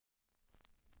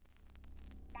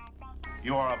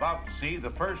You are about to see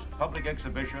the first public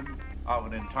exhibition of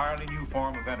an entirely new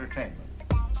form of entertainment.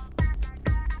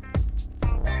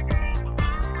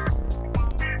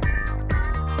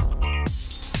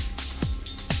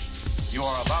 You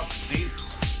are about to see.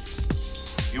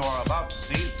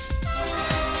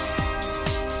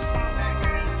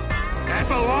 That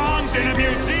belongs in a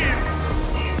museum.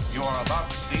 You are about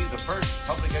to see the first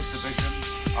public exhibition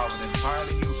of an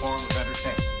entirely new form of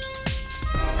entertainment.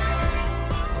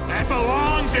 That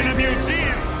belongs in a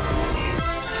museum.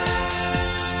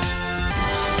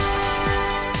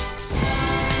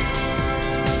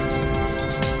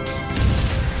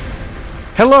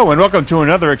 Hello and welcome to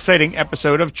another exciting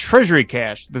episode of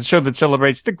TreasuryCast, the show that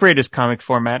celebrates the greatest comic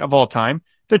format of all time,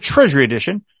 the Treasury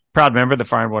Edition, proud member of the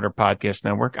Fire and Water Podcast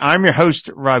Network. I'm your host,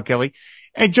 Rob Kelly,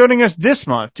 and joining us this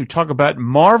month to talk about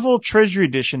Marvel Treasury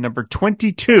Edition number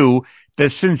 22, the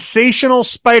Sensational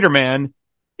Spider-Man,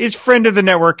 is friend of the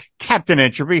network, Captain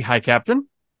Entropy. Hi, Captain.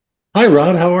 Hi,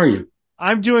 Rob. How are you?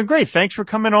 I'm doing great. Thanks for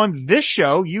coming on this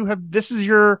show.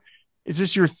 Is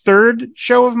this your third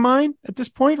show of mine at this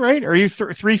point, right? Are you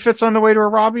 3/5 on the way to a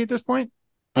Robbie at this point?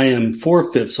 I am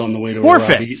 4/5 on the way to a 4/5?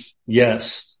 Robbie.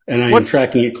 Yes. And I am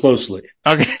tracking it closely.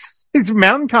 Okay. It's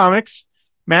Mountain Comics,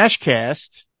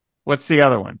 Mashcast. What's the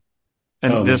other one?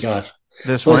 And my gosh.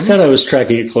 This one? I said I was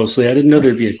tracking it closely. I didn't know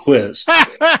there'd be a quiz.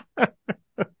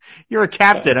 You're a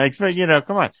captain. I expect,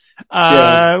 come on.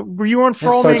 Yeah. Were you on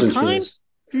For All Mankind?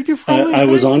 Did you do For All Mankind? I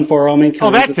was on For All Mankind.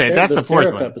 Oh, that's it. That's the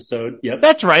fourth one. Episode. Yep.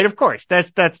 That's right. Of course.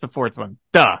 That's the fourth one.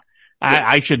 Duh.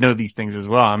 I should know these things as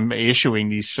well. I'm issuing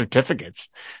these certificates,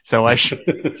 so I should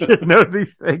know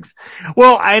these things.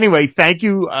 Well, anyway, thank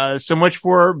you so much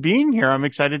for being here. I'm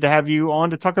excited to have you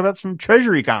on to talk about some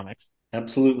Treasury comics.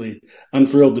 Absolutely. I'm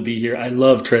thrilled to be here. I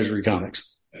love Treasury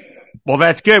comics. Well,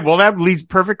 that's good. Well, that leads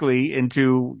perfectly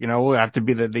into, we'll have to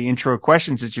be the intro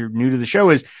questions since you're new to the show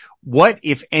is what,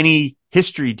 if any,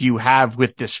 history do you have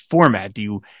with this format? Did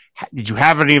you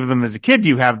have any of them as a kid? Do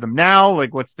you have them now?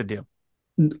 Like, what's the deal?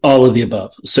 All of the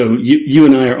above. So you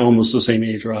and I are almost the same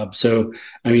age, Rob. So,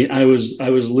 I mean, I was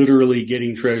literally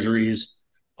getting treasuries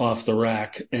off the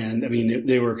rack, and I mean,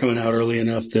 they were coming out early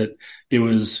enough that it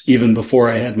was even before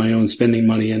I had my own spending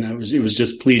money, and it was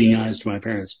just pleading eyes to my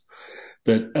parents.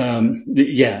 But,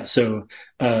 so,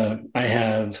 I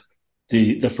have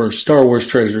the first Star Wars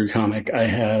Treasury comic. I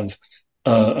have,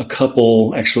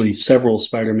 several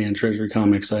Spider-Man Treasury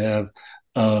comics. I have,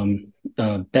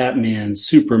 Batman,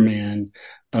 Superman,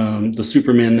 the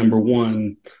Superman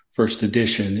 #1 first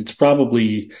edition. It's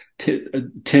probably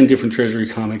 10 different Treasury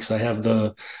comics. I have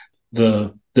the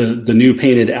new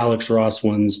painted Alex Ross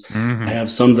ones. Mm-hmm. I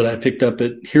have some that I picked up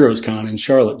at Heroes Con in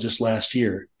Charlotte just last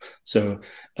year. So,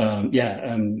 I'm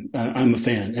a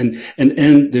fan.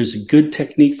 And there's a good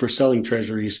technique for selling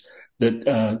treasuries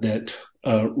that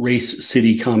Race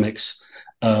City Comics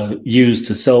used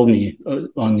to sell me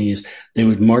on these. They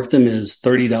would mark them as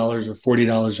 $30 or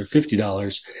 $40 or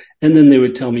 $50, and then they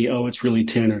would tell me, "Oh, it's really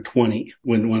 10 or 20"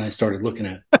 when I started looking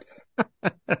at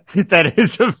it. That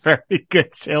is a very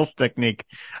good sales technique,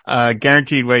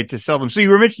 guaranteed way to sell them. So you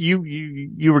were mentioning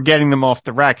you were getting them off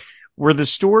the rack. Were the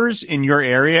stores in your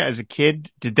area as a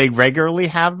kid, did they regularly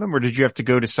have them, or did you have to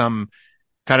go to some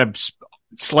kind of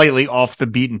slightly off the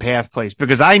beaten path place?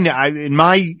 Because I in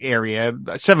my area,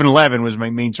 7-Eleven was my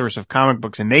main source of comic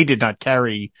books, and they did not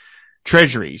carry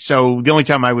Treasury. So the only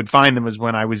time I would find them was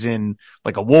when I was in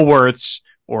like a Woolworths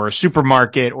or a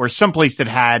supermarket or someplace that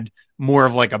had more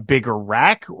of like a bigger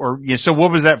rack. Or so what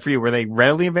was that for you? Were they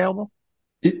readily available?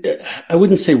 I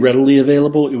wouldn't say readily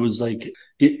available. It was like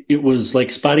it was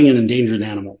like spotting an endangered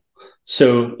animal.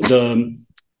 So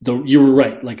you were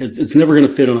right. Like it's never going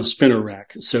to fit on a spinner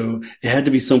rack. So it had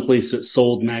to be someplace that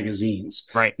sold magazines.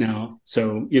 Right now.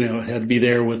 So, it had to be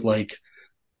there with like,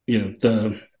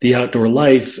 the Outdoor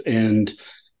Life and,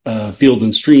 Field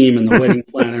and Stream and the Wedding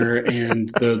Planner and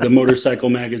the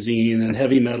motorcycle magazine and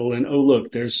heavy metal. And oh,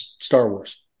 look, there's Star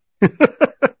Wars.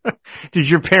 Did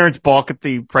your parents balk at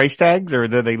the price tags, or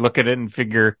did they look at it and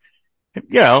figure,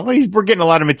 we're getting a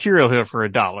lot of material here for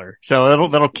 $1. So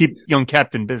that'll keep young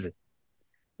Captain busy.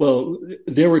 Well,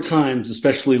 there were times,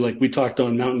 especially like we talked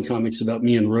on Mountain Comics about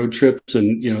me and road trips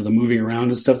and, the moving around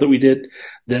and stuff that we did,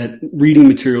 that reading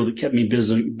material that kept me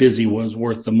busy was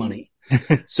worth the money.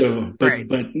 So, right.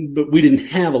 but we didn't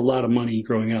have a lot of money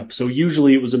growing up. So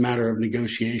usually it was a matter of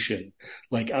negotiation.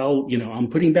 Like I'm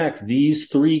putting back these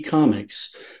 3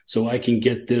 comics so I can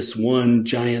get this one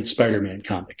giant Spider-Man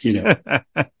comic,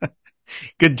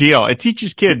 Good deal. It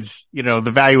teaches kids,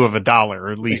 the value of $1,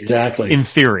 or at least exactly in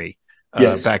theory.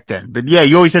 Yes. Back then. But yeah,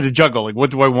 you always had to juggle. Like,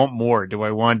 what do I want more? Do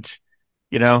I want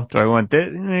Do I want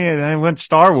this? I want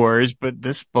Star Wars, but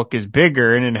this book is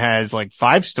bigger and it has like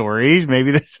 5 stories.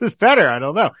 Maybe this is better. I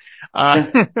don't know.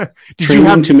 Train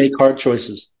them to make hard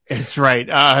choices. That's right.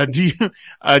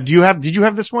 Did you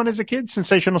have this one as a kid,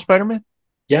 Sensational Spider-Man?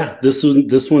 Yeah,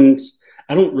 this one's,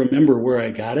 I don't remember where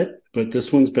I got it, but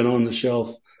this one's been on the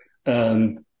shelf,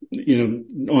 on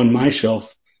my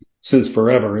shelf since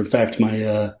forever. In fact,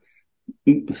 my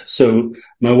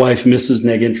wife, Mrs.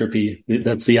 Neg Entropy,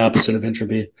 that's the opposite of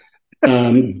entropy.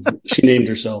 She named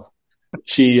herself.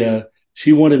 She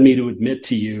wanted me to admit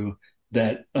to you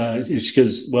that,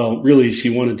 because, really she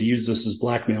wanted to use this as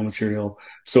blackmail material.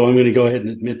 So I'm going to go ahead and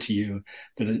admit to you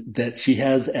that she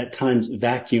has at times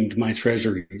vacuumed my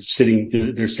treasuries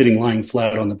they're sitting lying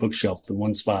flat on the bookshelf in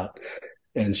one spot.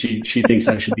 And she thinks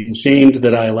I should be ashamed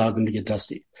that I allowed them to get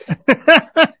dusty.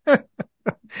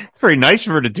 It's very nice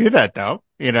of her to do that, though,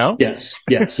 Yes,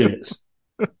 it is.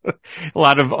 A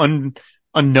lot of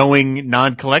unknowing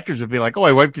non-collectors would be like, oh,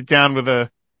 I wiped it down with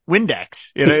a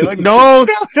Windex. You're like, no,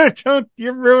 don't.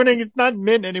 You're ruining. It's not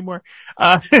mint anymore.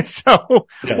 Well,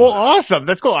 awesome.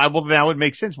 That's cool. Well, now it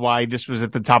makes sense why this was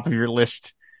at the top of your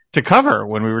list to cover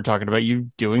when we were talking about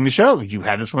you doing the show. You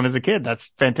had this one as a kid.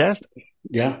 That's fantastic.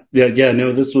 Yeah.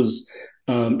 No, this was,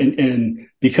 and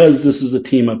because this is a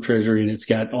team up treasury and it's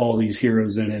got all these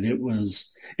heroes in it, it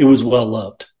was well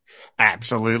loved.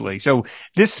 Absolutely. So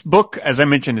this book, as I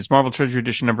mentioned, is Marvel Treasury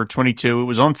Edition number 22. It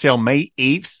was on sale May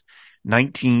 8th.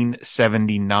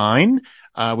 1979.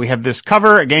 We have this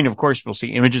cover. Again, of course, we'll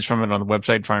see images from it on the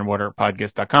website,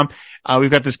 fireandwaterpodcast.com. We've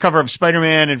got this cover of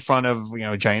Spider-Man in front of,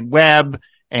 a giant web,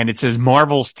 and it says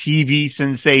Marvel's TV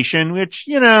sensation, which,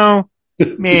 sorta,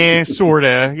 he was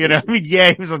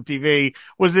on TV.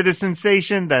 Was it a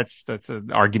sensation? That's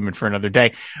an argument for another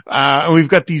day. And we've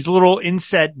got these little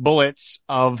inset bullets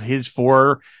of his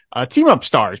 4 team up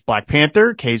stars, Black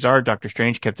Panther, Kazar, Doctor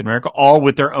Strange, Captain America, all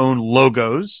with their own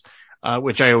logos.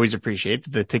 Which I always appreciate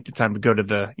that they take the time to go to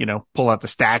the, pull out the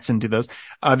stats and do those.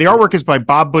 The artwork is by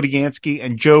Bob Budiansky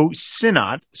and Joe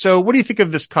Sinnott. So what do you think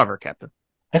of this cover, Captain?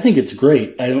 I think it's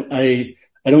great. I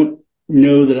don't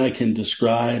know that I can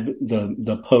describe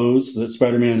the pose that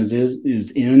Spider-Man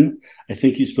is in. I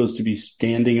think he's supposed to be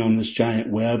standing on this giant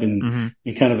web and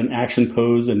in kind of an action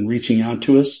pose and reaching out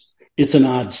to us. It's an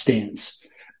odd stance.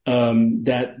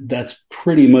 That's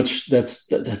pretty much, I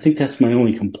think that's my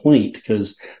only complaint,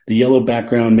 because the yellow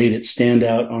background made it stand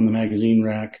out on the magazine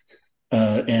rack,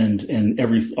 and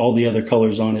all the other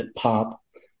colors on it pop.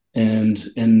 And,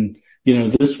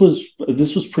 this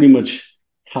was pretty much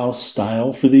house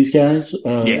style for these guys,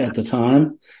 at the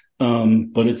time.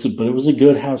 But it was a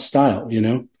good house style,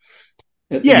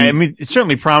 Yeah, I mean, it's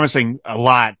certainly promising a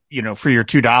lot, for your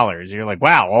 $2. You're like,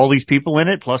 wow, all these people in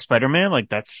it plus Spider-Man, like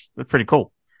that's pretty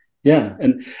cool. Yeah,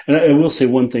 and I will say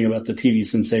one thing about the TV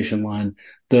sensation line.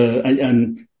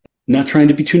 I'm not trying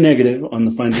to be too negative on the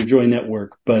Find Your Joy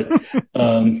network, but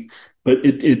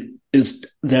it is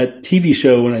that TV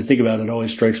show. When I think about it,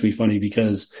 always strikes me funny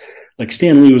because, like,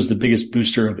 Stan Lee was the biggest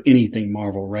booster of anything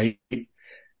Marvel, right?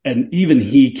 And even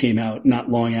he came out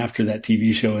not long after that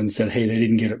TV show and said, "Hey, they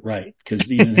didn't get it right because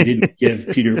they didn't give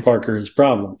Peter Parker his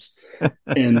problems."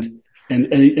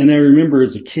 And I remember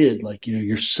as a kid, like,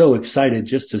 you're so excited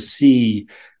just to see,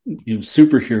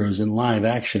 superheroes in live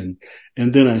action.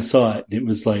 And then I saw it and it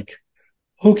was like,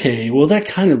 okay, well, that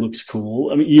kind of looks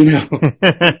cool. I mean,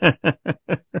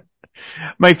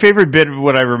 My favorite bit of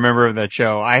what I remember of that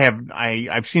show,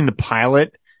 I've seen the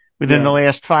pilot within the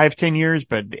last 5-10 years,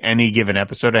 but any given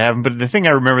episode I haven't. But the thing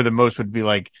I remember the most would be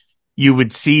like, you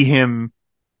would see him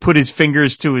put his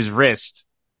fingers to his wrist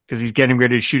because he's getting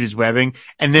ready to shoot his webbing.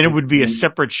 And then it would be a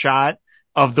separate shot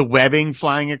of the webbing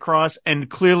flying across. And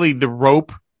clearly the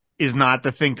rope is not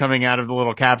the thing coming out of the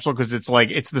little capsule because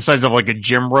it's the size of like a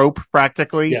gym rope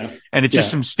practically. Yeah. And it's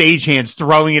just some stagehands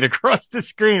throwing it across the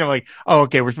screen. I'm like, oh,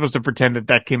 okay, we're supposed to pretend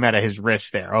that came out of his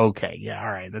wrist there. Okay. Yeah.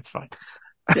 All right. That's fine.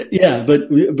 Yeah. But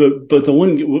the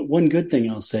one good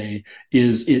thing I'll say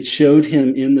is it showed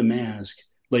him in the mask,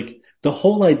 like, the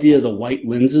whole idea of the white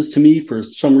lenses, to me, for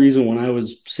some reason, when I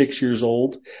was 6 years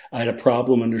old, I had a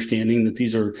problem understanding that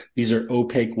these are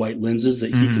opaque white lenses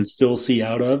that he can still see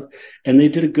out of. And they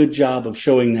did a good job of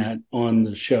showing that on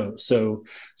the show. So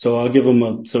I'll give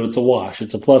them so it's a wash.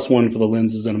 It's a +1 for the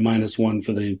lenses and a -1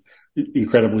 for the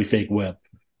incredibly fake web.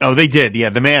 Oh, they did.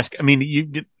 Yeah. The mask. I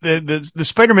mean, the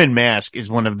Spider-Man mask is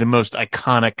one of the most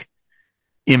iconic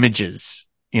images,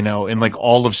 in like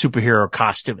all of superhero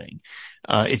costuming.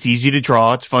 It's easy to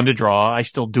draw. It's fun to draw. I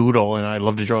still doodle and I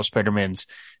love to draw Spider-Man's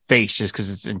face just because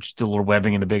it's just a little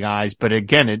webbing in the big eyes. But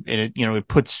again, it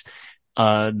puts,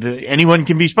 anyone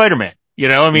can be Spider-Man.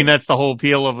 I mean, that's the whole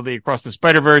appeal of the Across the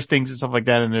Spider-Verse things and stuff like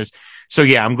that. And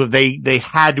I'm glad they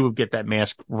had to get that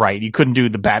mask right. You couldn't do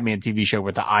the Batman TV show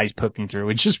with the eyes poking through.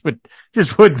 It just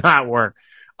would not work.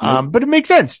 Nope. But it makes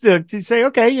sense to say,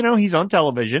 okay, he's on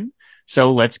television.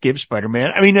 So let's give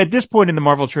Spider-Man. I mean, at this point in the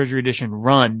Marvel Treasury Edition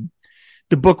run,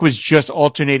 the book was just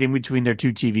alternating between their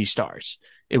two TV stars.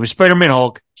 It was Spider-Man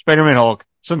Hulk,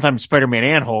 sometimes Spider-Man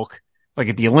and Hulk, like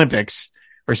at the Olympics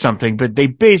or something. But they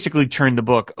basically turned the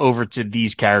book over to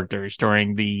these characters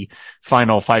during the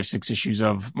final 5-6 issues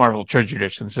of Marvel Treasury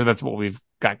Edition. So that's what we've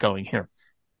got going here.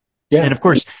 Yeah. And of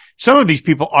course, some of these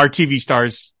people are TV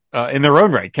stars in their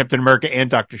own right, Captain America and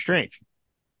Doctor Strange.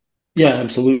 Yeah,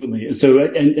 absolutely. So,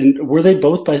 and were they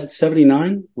both by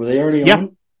 79? Were they already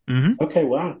on? Mm-hmm. Okay.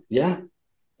 Wow. Yeah.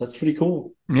 That's pretty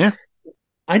cool. Yeah.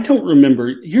 I don't remember.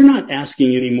 You're not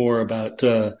asking anymore about,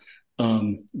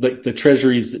 like the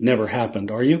treasuries that never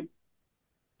happened, are you?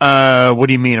 What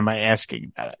do you mean? Am I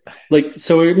asking about it?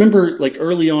 So I remember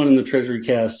early on in the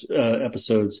TreasuryCast,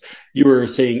 episodes, you were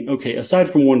saying, okay, aside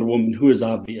from Wonder Woman, who is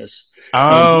obvious?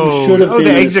 Who should have been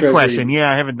the exit question. Yeah.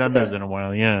 I haven't done those in a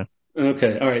while. Yeah.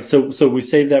 Okay. All right. So we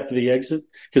save that for the exit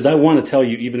because I want to tell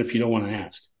you, even if you don't want to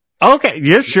ask. Okay.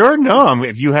 Yeah, sure. No,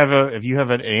 if you have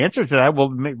an answer to that,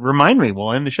 remind me.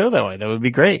 We'll end the show that way. That would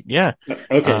be great. Yeah.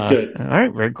 Okay. Good. All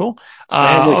right. Very cool.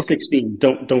 I have 16.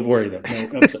 Don't worry though.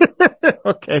 No,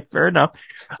 okay. Fair enough.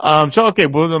 Okay.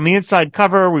 Well, on the inside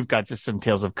cover, we've got just some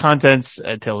table of contents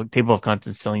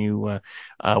telling you,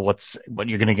 what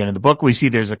you're going to get in the book. We see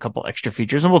there's a couple extra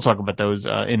features and we'll talk about those,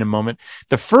 in a moment.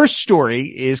 The first story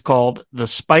is called The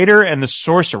Spider and the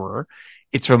Sorcerer.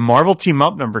 It's from Marvel Team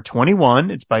Up number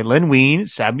 21. It's by Len Wein,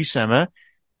 Sab Buscema,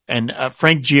 and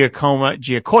Frank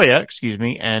Giacoia,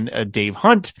 and Dave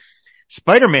Hunt.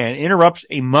 Spider-Man interrupts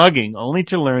a mugging only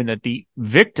to learn that the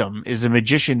victim is a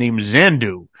magician named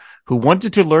Xandu, who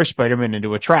wanted to lure Spider-Man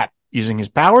into a trap. Using his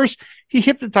powers, he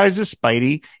hypnotizes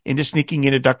Spidey into sneaking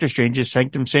into Doctor Strange's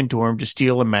Sanctum Sanctorum to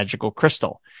steal a magical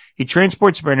crystal. He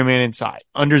transports Spider-Man inside.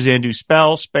 Under Xandu's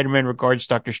spell, Spider-Man regards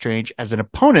Doctor Strange as an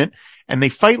opponent, and they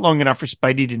fight long enough for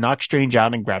Spidey to knock Strange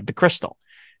out and grab the crystal.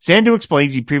 Xandu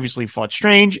explains he previously fought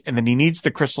Strange, and that he needs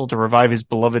the crystal to revive his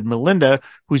beloved Melinda,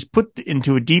 who's put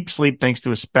into a deep sleep thanks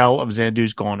to a spell of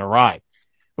Xandu's gone awry.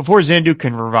 Before Xandu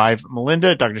can revive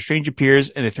Melinda, Doctor Strange appears,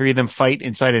 and the three of them fight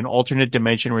inside an alternate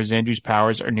dimension where Xandu's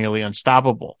powers are nearly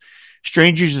unstoppable.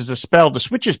 Strange uses a spell to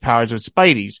switch his powers with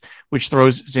Spidey's, which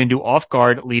throws Xandu off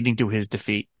guard, leading to his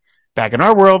defeat. Back in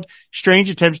our world, Strange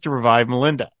attempts to revive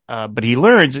Melinda, but he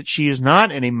learns that she is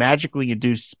not in a magically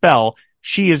induced spell.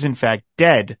 She is in fact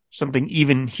dead, something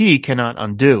even he cannot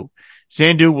undo.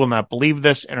 Xandu will not believe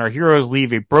this, and our heroes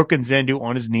leave a broken Xandu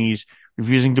on his knees,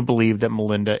 refusing to believe that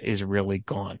Melinda is really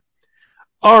gone.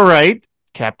 All right,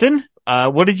 Captain,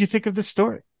 what did you think of this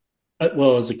story?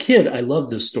 Well, as a kid, I love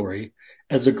this story.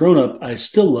 As a grown-up, I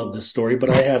still love this story, but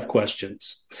I have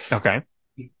questions. Okay.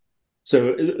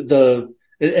 So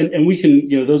and we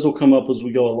can, those will come up as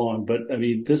we go along. But I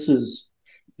mean, this is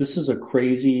a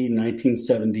crazy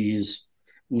 1970s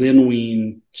Len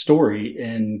Wein story,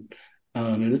 and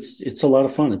it's a lot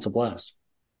of fun. It's a blast.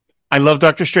 I love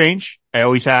Doctor Strange. I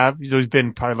always have. He's always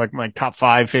been probably like my top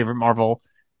 5 favorite Marvel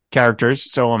characters.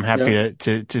 So I'm happy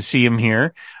to see him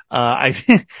here.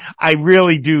 I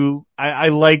really do. I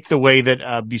like the way that,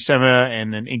 Buscema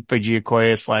and then inked by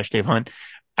Giacoia / Dave Hunt.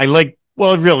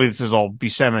 Really, this is all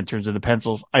Buscema in terms of the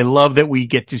pencils. I love that we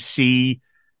get to see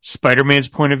Spider-Man's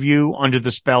point of view under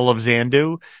the spell of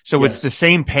Xandu. So It's the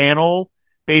same panel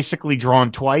basically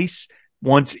drawn twice,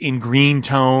 once in green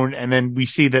tone. And then we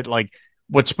see that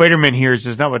what Spider-Man hears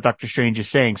is not what Doctor Strange is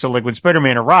saying. So when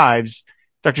Spider-Man arrives,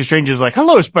 Doctor Strange is like,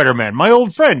 "Hello, Spider-Man, my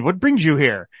old friend. What brings you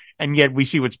here?" And yet we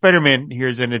see what Spider-Man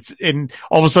hears, and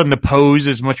all of a sudden the pose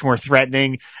is much more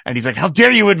threatening. And he's like, "How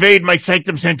dare you invade my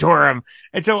Sanctum Sanctorum?"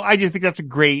 And so I just think that's a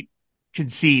great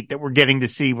conceit that we're getting to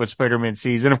see what Spider-Man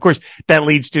sees. And of course, that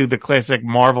leads to the classic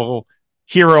Marvel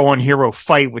hero on hero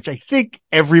fight, which I think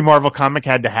every Marvel comic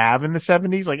had to have in the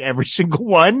 70s, every single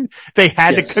one. They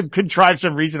had to contrive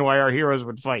some reason why our heroes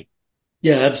would fight.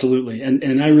 Yeah, absolutely.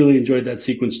 And I really enjoyed that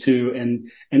sequence too. And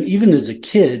even as a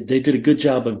kid, they did a good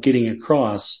job of getting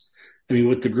across, I mean,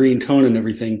 with the green tone and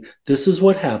everything, this is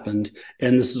what happened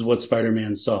and this is what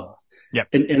Spider-Man saw. Yeah.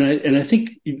 And I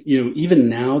think, even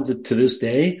now to this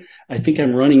day, I think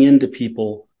I'm running into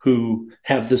people who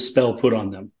have this spell put on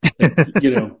them.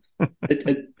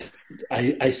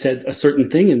 I said a certain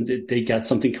thing and they got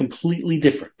something completely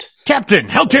different. Captain,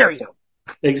 how dare you?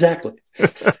 Exactly.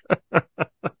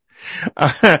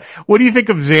 What do you think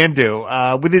of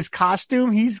Xandu? With his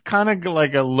costume, he's kind of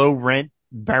like a low rent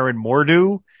Baron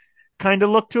Mordo kind of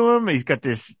look to him. He's got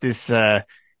this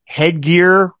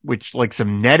headgear, which like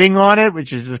some netting on it,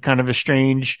 which is kind of a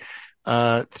strange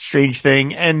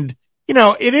thing. And,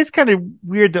 it is kind of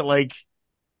weird that like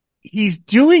he's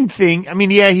doing thing. I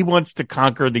mean, yeah, he wants to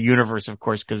conquer the universe, of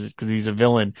course, because he's a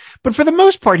villain. But for the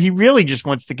most part, he really just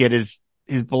wants to get his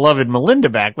beloved Melinda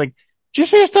back. Like,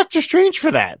 just ask Doctor Strange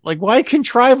for that. Like, why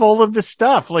contrive all of this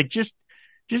stuff? Like, just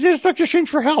ask Doctor Strange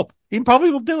for help. He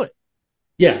probably will do it.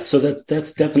 Yeah, so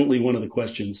that's definitely one of the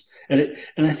questions, and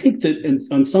I think that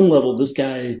on some level, this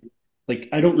guy, like,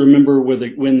 I don't remember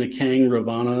when the Kang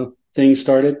Ravana thing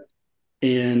started,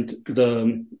 and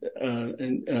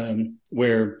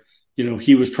where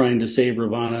he was trying to save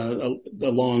Ravana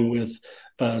along with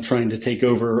trying to take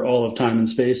over all of time and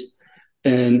space,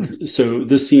 and so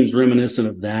this seems reminiscent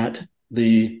of that.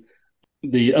 The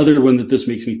other one that this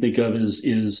makes me think of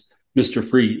is Mr.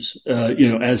 Freeze,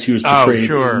 as he was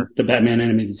portrayed in the Batman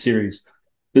animated series,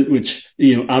 which,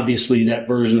 obviously that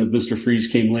version of Mr. Freeze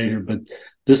came later, but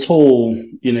this whole,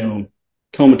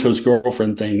 comatose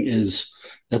girlfriend thing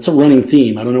that's a running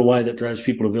theme. I don't know why that drives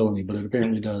people to villainy, but it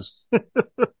apparently does.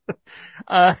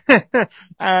 Yeah.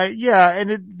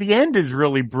 And the end is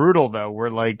really brutal though, where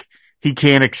like he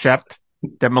can't accept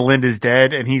that Melinda's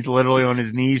dead and he's literally on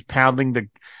his knees pounding the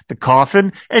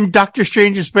coffin, and Doctor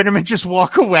Strange and Spider-Man just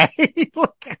walk away.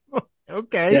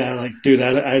 Okay. Yeah, like, dude,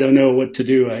 I don't know what to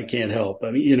do. I can't help.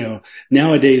 I mean,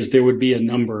 nowadays there would be a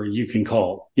number you can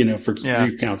call, for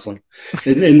grief counseling,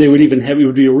 and they would even have, it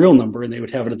would be a real number, and they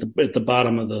would have it at the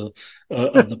bottom of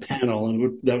the panel,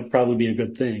 and that would probably be a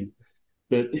good thing.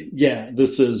 But yeah,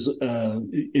 this is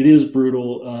it is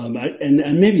brutal,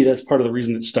 and maybe that's part of the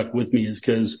reason it stuck with me, is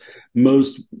because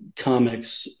most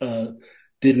comics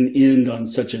didn't end on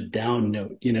such a down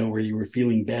note, where you were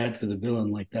feeling bad for the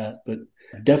villain like that. But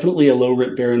definitely a low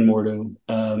rent Baron Mordo,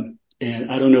 and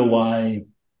I don't know why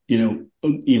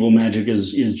evil magic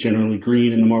is generally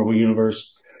green in the Marvel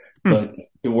universe, but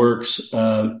it works.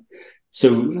 So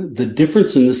the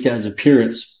difference in this guy's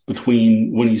appearance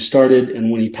between when he started and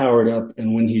when he powered up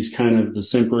and when he's kind of the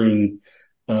simpering,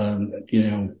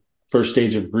 first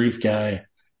stage of grief guy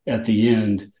at the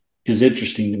end is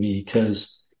interesting to me,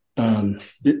 because at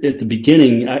the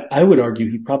beginning, I would argue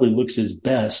he probably looks his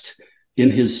best in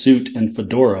his suit and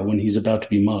fedora when he's about to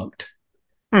be mugged.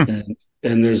 And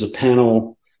there's a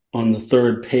panel on the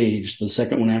third page, the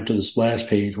second one after the splash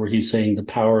page, where he's saying the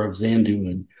power of Xandu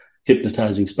and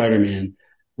hypnotizing Spider-Man,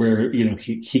 where,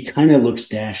 he kind of looks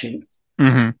dashing.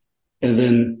 And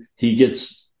then he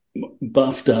gets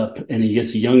buffed up and he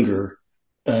gets younger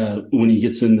when he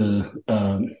gets in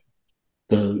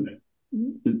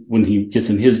when he gets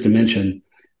in his dimension,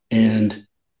 and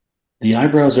the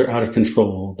eyebrows are out of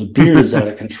control. The beard is out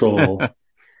of control.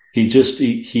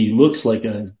 He looks like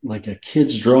a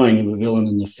kid's drawing of a villain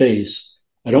in the face.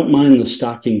 I don't mind the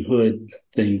stocking hood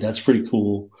thing. That's pretty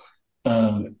cool.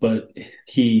 But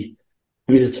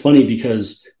it's funny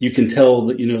because you can tell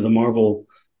that, the Marvel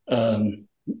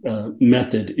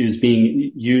method is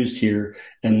being used here,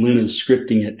 and Lynn is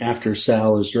scripting it after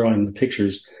Sal is drawing the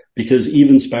pictures, because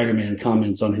even Spider-Man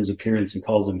comments on his appearance and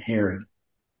calls him hairy.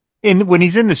 And when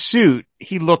he's in the suit,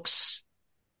 he looks,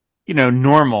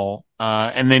 normal.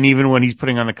 And then even when he's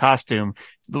putting on the costume,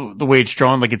 the way it's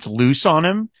drawn, like it's loose on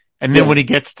him. And then when he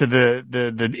gets to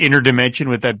the inner dimension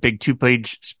with that big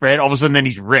 2-page spread, all of a sudden then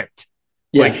he's ripped.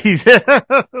 Yeah. Like he's,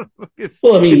 it's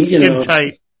skin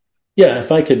tight. Yeah.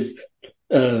 If I could,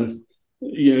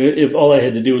 if all I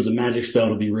had to do was a magic spell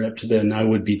to be ripped, then I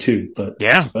would be too. But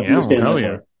hell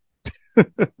yeah.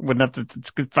 Wouldn't have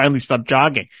to finally stop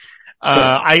jogging.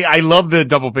 I love the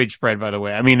double page spread, by the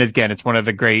way. I mean, again, it's one of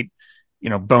the great,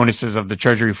 bonuses of the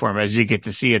Treasury format, as you get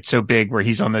to see it so big, where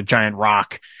he's on the giant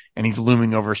rock and he's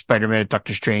looming over Spider-Man and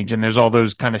Doctor Strange. And there's all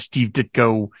those kind of Steve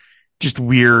Ditko, just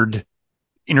weird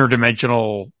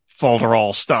interdimensional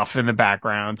folderol stuff in the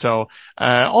background. So,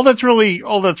 all that's really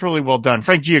well done.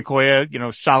 Frank Giacoia,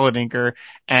 solid inker,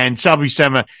 and Sal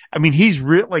Buscema. I mean, he's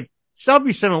Sal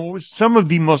Buscema was some of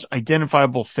the most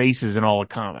identifiable faces in all of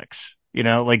comics.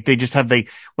 Like they just have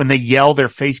when they yell, their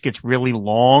face gets really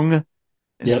long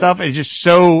and stuff. It's just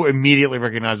so immediately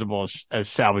recognizable as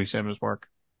Sal Buscema's work.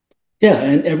 Yeah,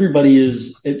 and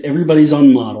everybody's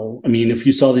on model. I mean, if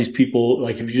you saw these people,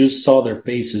 like if you just saw their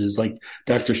faces, like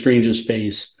Doctor Strange's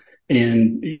face,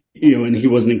 and and he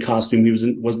wasn't in costume, he was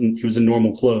in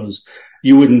normal clothes,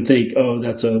 you wouldn't think, oh,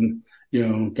 that's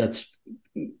that's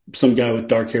some guy with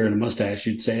dark hair and a mustache.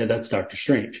 You'd say, that's Doctor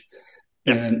Strange.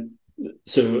 Yep. And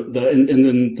so and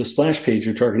then the splash page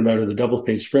you're talking about, or the double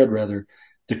page spread rather,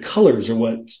 the colors are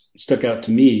what stuck out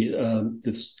to me.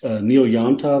 It's Neil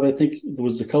Yomtov, I think,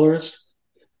 was the colorist.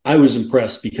 I was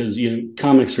impressed because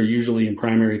comics are usually in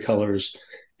primary colors,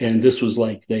 and this was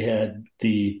like they had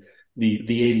the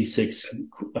 86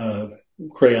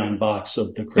 crayon box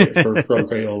of the for Pro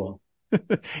Crayola.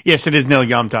 Yes, it is Neil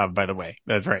Yomtov, by the way.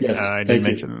 That's right. Yes, I didn't thank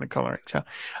mention you. the coloring. So,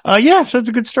 yeah, so it's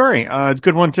a good story. It's a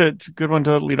good one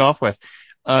to lead off with.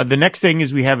 The next thing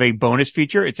is we have a bonus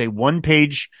feature. It's a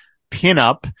 1-page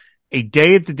pinup, a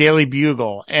day at the Daily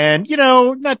Bugle. And,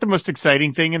 not the most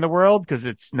exciting thing in the world because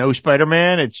it's no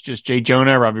Spider-Man. It's just Jay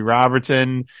Jonah, Robbie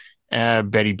Robertson,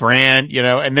 Betty Brant,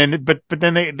 and then, but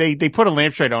then they put a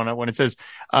lampshade on it when it says,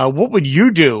 what would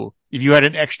you do if you had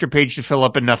an extra page to fill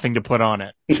up and nothing to put on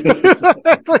it?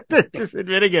 They're just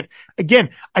admitting it.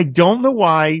 Again, I don't know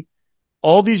why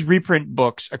all these reprint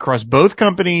books across both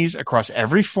companies, across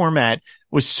every format,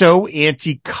 was so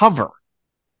anti-cover.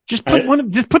 Just put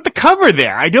the cover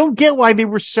there. I don't get why they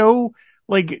were so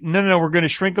like, no, we're going to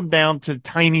shrink them down to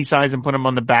tiny size and put them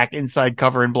on the back inside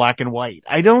cover in black and white.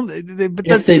 I don't,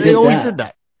 but they always did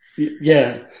that.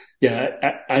 Yeah.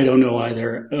 I don't know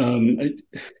either.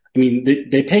 I mean,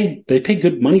 they pay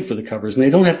good money for the covers, and they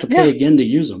don't have to pay again to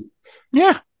use them.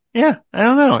 Yeah. I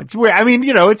don't know. It's weird. I mean,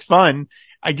 it's fun.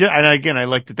 And again, I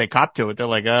like that they cop to it. They're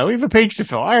like, we have a page to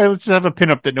fill. All right, let's have a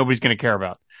pinup that nobody's going to care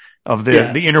about of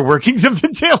the inner workings of the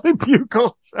Daily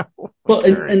Bugle. So, well,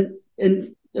 and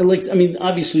like, I mean,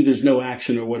 obviously there's no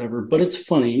action or whatever, but it's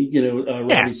funny,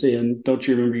 Robbie saying, "Don't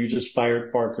you remember you just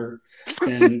fired Parker?"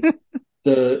 And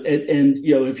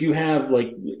if you have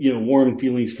like, warm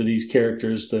feelings for these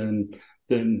characters, then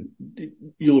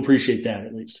you'll appreciate that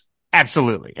at least.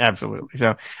 Absolutely.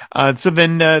 So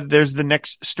then there's the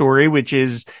next story, which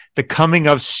is the coming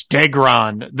of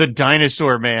Stegron, the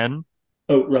dinosaur man.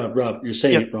 Oh, Rob, you're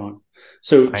saying it wrong.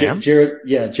 So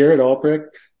Jared Albrecht,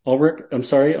 I'm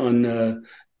sorry, on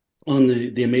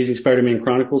the Amazing Spider-Man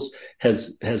Chronicles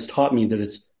has taught me that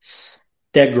it's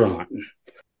Stegron.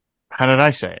 How did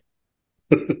I say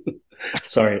it?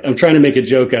 Sorry, I'm trying to make a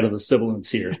joke out of the sibilants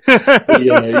here.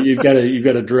 You've got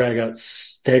to drag out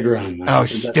Stegron. Oh,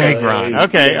 Stegron.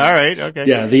 Okay, all right, okay.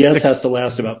 Yeah, the S has to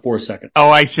last about 4 seconds. Oh,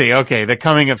 I see. Okay, the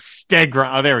coming of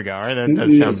Stegron. Oh, there we go. All right, that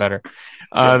does sound better.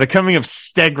 The coming of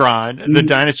Stegron, the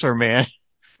dinosaur man.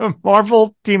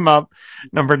 Marvel Team Up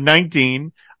number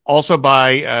 19. Also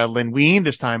by Lynn Wein.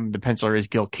 This time the penciler is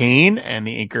Gil Kane, and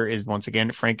the inker is once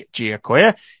again Frank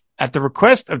Giacoia. At the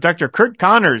request of Dr. Kurt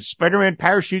Connors, Spider-Man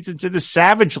parachutes into the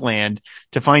Savage Land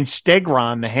to find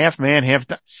Stegron, the half-man, half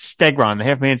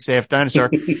dinosaur.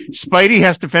 Spidey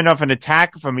has to fend off an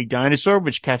attack from a dinosaur,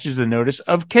 which catches the notice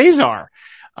of Kazar.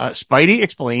 Spidey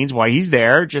explains why he's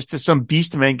there, just as some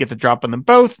beast men get the drop on them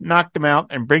both, knock them out,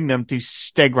 and bring them to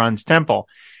Stegron's temple.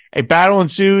 A battle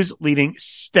ensues, leading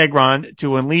Stegron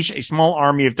to unleash a small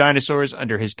army of dinosaurs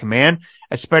under his command.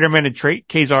 As Spider-Man and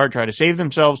Kazar try to save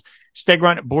themselves,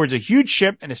 Stegron boards a huge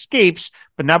ship and escapes,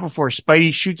 but not before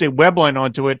Spidey shoots a web line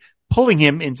onto it, pulling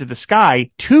him into the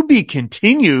sky. To be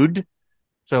continued.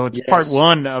 So it's part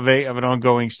one of an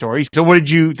ongoing story. So what did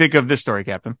you think of this story,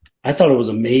 Captain? I thought it was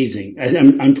amazing.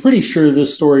 I'm pretty sure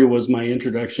this story was my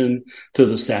introduction to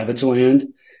the Savage Land,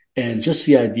 and just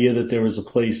the idea that there was a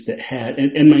place that had,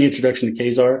 and my introduction to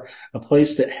Kazar, a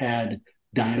place that had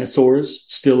dinosaurs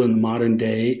still in the modern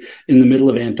day in the middle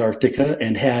of Antarctica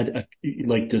and had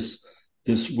this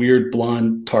weird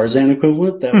blonde Tarzan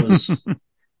equivalent. That was,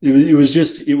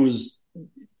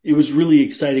 it was really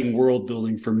exciting world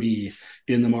building for me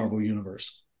in the Marvel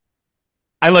universe.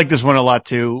 I like this one a lot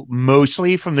too,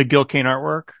 mostly from the Gil Kane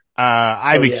artwork.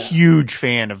 I'm a huge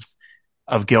fan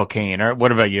of Gil Kane.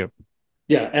 What about you?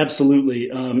 Yeah, absolutely.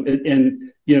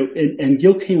 And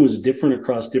Gil Kane was different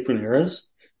across different eras.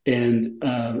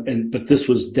 But this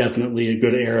was definitely a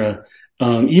good era.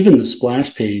 Even the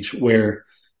splash page where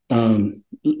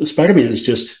Spider-Man is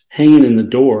just hanging in the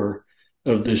door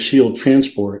of the SHIELD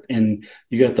transport, and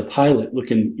you got the pilot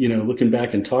looking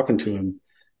back and talking to him,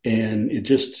 and it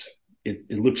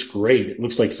looks great. It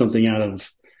looks like something out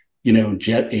of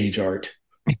Jet Age art.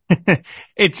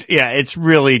 It's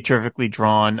really terrifically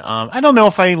drawn. I don't know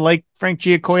if I like Frank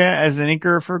Giacoia as an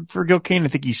inker for Gil Kane. I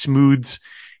think he smooths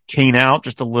Kane out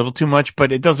just a little too much,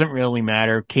 but it doesn't really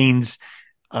matter. Kane's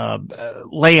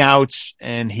layouts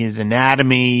and his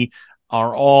anatomy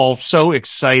are all so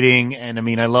exciting. And I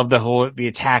mean, I love the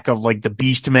attack of like the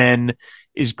Beast Men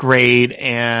is great.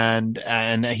 And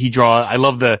I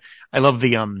love the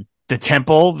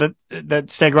temple that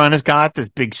Stegron has got, this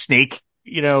big snake,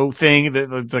 thing that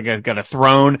looks like it's got a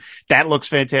throne. That looks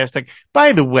fantastic.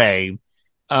 By the way,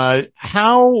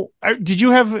 did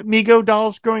you have Mego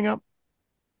dolls growing up?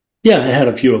 Yeah, I had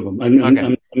a few of them.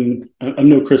 I'm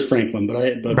no Chris Franklin, but I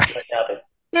have it.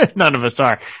 None of us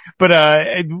are,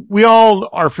 but we all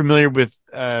are familiar with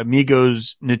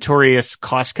Mego's notorious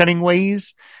cost-cutting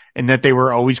ways, and that they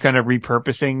were always kind of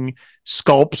repurposing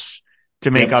sculpts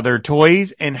to make other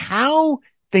toys, and how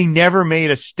they never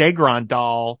made a Stegron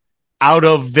doll out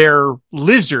of their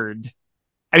lizard.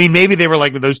 I mean, maybe they were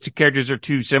like, those two characters are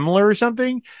too similar or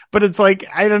something, but it's like,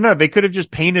 I don't know. They could have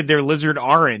just painted their lizard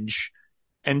orange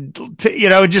and,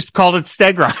 just called it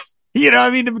Stegron. I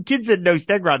mean, the kids didn't know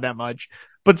Stegron that much,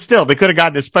 but still, they could have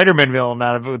gotten a Spider-Man villain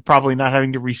out of it with probably not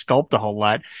having to resculpt a whole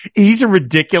lot. He's a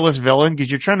ridiculous villain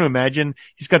because you're trying to imagine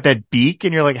he's got that beak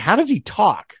and you're like, how does he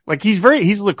talk? Like he's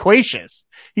loquacious.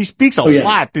 He speaks a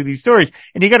lot through these stories,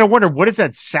 and you got to wonder, what does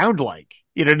that sound like?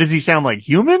 Does he sound like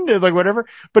human? Like whatever,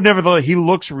 but nevertheless, he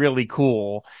looks really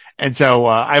cool. And so,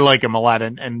 I like him a lot.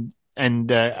 And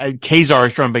Kazar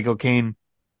is drawn by Gil Kane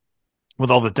with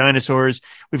all the dinosaurs.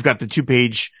 We've got the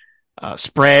 2-page,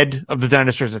 spread of the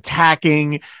dinosaurs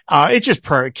attacking. It's just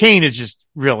Kane is just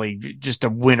really just a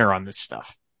winner on this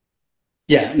stuff.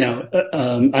 Yeah, no,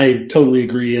 I totally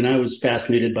agree. And I was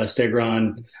fascinated by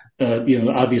Stegron.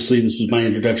 Obviously this was my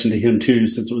introduction to him too,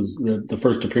 since it was the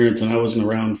first appearance and I wasn't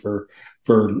around for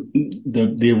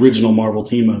the original Marvel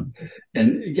team up.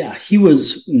 And yeah, he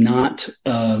was not,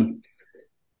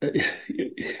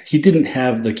 he didn't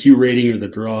have the Q rating or the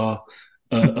draw,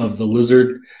 of the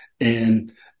lizard.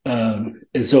 And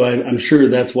so I'm sure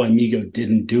that's why Mego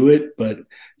didn't do it. But,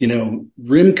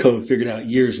 Rimco figured out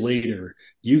years later,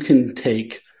 you can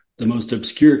take the most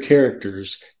obscure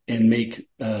characters and make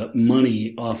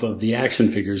money off of the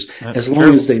action figures as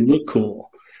long as they look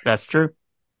cool. That's true.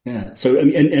 Yeah. So,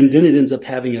 and then it ends up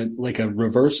having a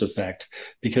reverse effect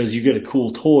because you get a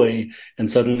cool toy and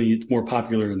suddenly it's more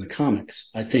popular in the comics,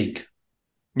 I think.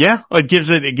 Yeah. Well, it gives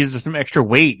it some extra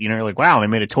weight. You're like, wow, they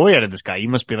made a toy out of this guy. He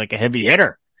must be like a heavy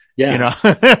hitter. Yeah.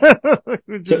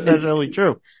 Which is necessarily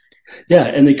true. Yeah.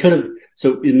 And they could have,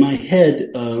 so in my head,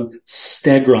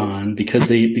 Stegron, because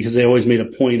they always made a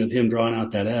point of him drawing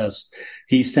out that S,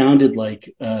 he sounded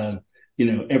like,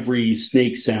 every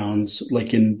snake sounds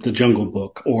like in the Jungle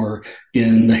Book or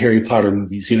in the Harry Potter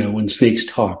movies, when snakes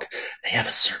talk, they have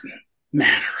a certain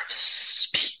manner of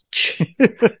speech.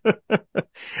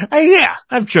 Yeah,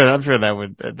 I'm sure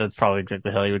that's probably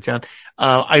exactly how he would sound.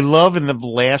 I love in the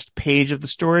last page of the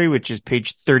story, which is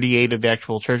page 38 of the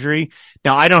actual Treasury.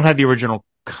 Now, I don't have the original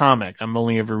comic. I'm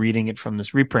only ever reading it from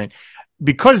this reprint.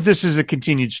 Because this is a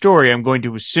continued story, I'm going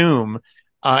to assume,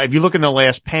 if you look in the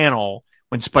last panel,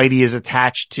 when Spidey is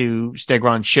attached to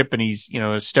Stegron's ship and he's,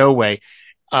 a stowaway,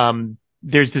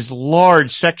 there's this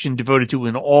large section devoted to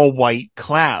an all white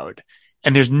cloud.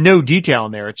 And there's no detail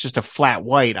in there. It's just a flat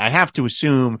white. I have to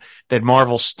assume that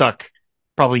Marvel stuck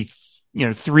probably,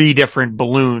 3 different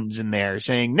balloons in there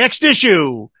saying, next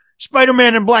issue,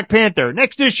 Spider-Man and Black Panther,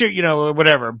 next issue,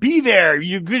 whatever. Be there,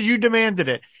 because you demanded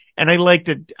it. And I like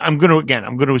that. I'm going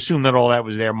to assume that all that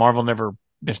was there. Marvel never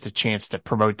missed a chance to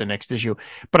promote the next issue.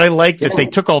 But I like that they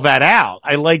took all that out.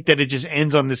 I like that it just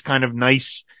ends on this kind of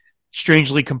nice,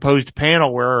 strangely composed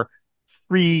panel where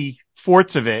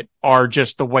 3/4 of it are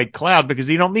just the white cloud, because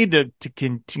you don't need to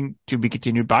continue to be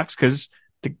continued box, because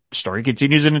the story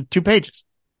continues in 2 pages.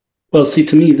 Well, see,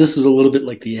 to me, this is a little bit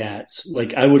like the ads.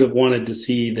 Like I would have wanted to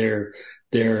see their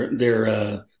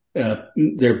banter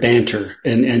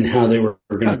and how they were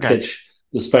going to pitch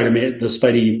the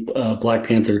Spidey, Black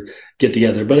Panther get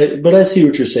together. But I see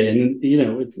what you're saying.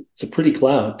 It's a pretty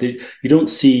cloud. You don't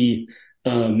see,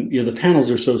 the panels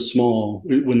are so small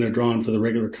when they're drawn for the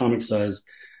regular comic size.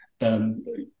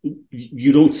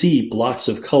 You don't see blocks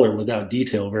of color without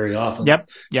detail very often.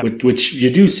 Yep. Which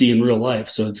you do see in real life.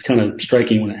 So it's kind of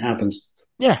striking when it happens.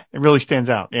 Yeah, it really stands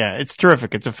out. Yeah, it's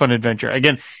terrific. It's a fun adventure.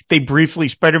 Again,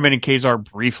 Spider-Man and Kazar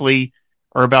briefly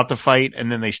are about to fight,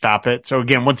 and then they stop it. So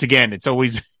once again, it's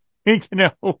always,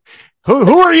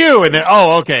 who are you? And then,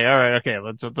 okay, all right, okay,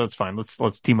 that's fine.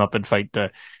 Let's team up and fight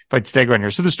Stegron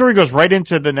here. So the story goes right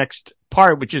into the next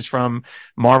part, which is from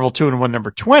Marvel 2-in-1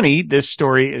 number 20. This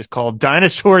story is called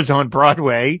Dinosaurs on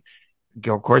Broadway.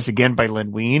 Of course, again by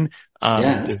Len Wein,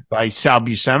 by Sal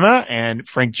Buscema and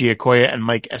Frank Giacoya and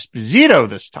Mike Esposito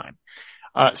this time.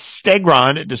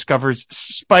 Stegron discovers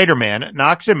Spider-Man,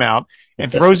 knocks him out,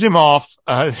 and throws him off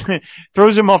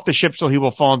the ship so he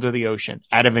will fall into the ocean.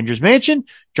 At Avengers Mansion,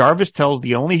 Jarvis tells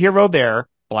the only hero there,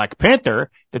 Black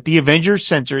Panther, that the Avengers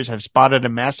sensors have spotted a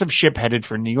massive ship headed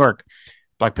for New York.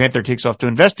 Black Panther takes off to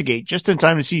investigate, just in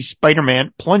time to see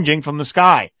Spider-Man plunging from the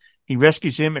sky. He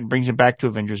rescues him and brings him back to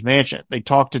Avengers Mansion. They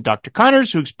talk to Dr.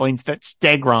 Connors, who explains that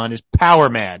Stegron is power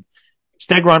mad.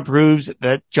 Stegron proves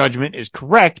that judgment is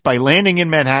correct by landing in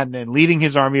Manhattan and leading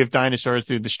his army of dinosaurs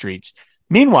through the streets.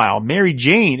 Meanwhile, Mary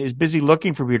Jane is busy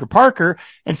looking for Peter Parker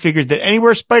and figures that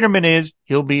anywhere Spider-Man is,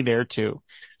 he'll be there too.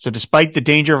 So despite the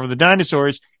danger of the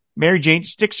dinosaurs, Mary Jane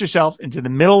sticks herself into the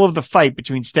middle of the fight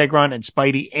between Stegron and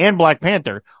Spidey and Black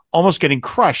Panther, almost getting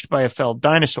crushed by a felled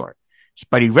dinosaur.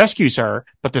 Spidey rescues her,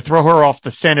 but to throw her off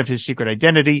the scent of his secret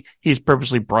identity, he is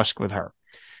purposely brusque with her.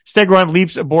 Stegron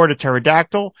leaps aboard a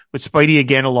pterodactyl, with Spidey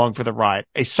again along for the ride.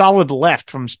 A solid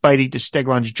left from Spidey to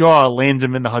Stegron's jaw lands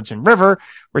him in the Hudson River,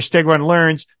 where Stegron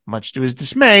learns, much to his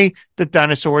dismay, that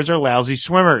dinosaurs are lousy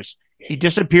swimmers. He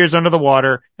disappears under the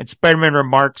water, and Spider-Man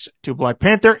remarks to Black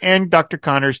Panther and Dr.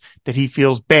 Connors that he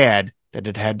feels bad that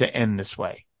it had to end this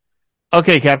way.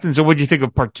 Okay, Captain, so what do you think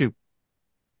of part 2?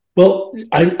 Well,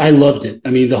 I loved it.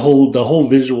 I mean, the whole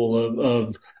visual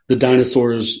of the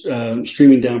dinosaurs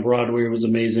streaming down Broadway was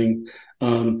amazing.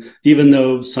 Even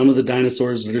though some of the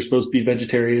dinosaurs that are supposed to be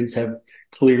vegetarians have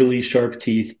clearly sharp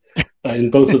teeth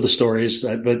in both of the stories,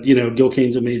 but Gil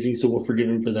Kane's amazing, so we'll forgive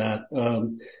him for that.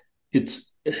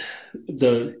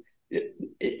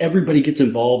 Everybody gets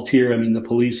involved here. I mean, the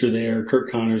police are there.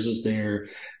 Kurt Connors is there.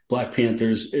 Black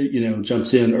Panthers,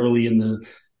 jumps in early in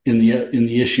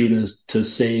the issue to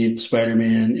save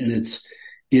Spider-Man, and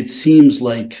it seems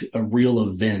like a real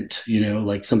event,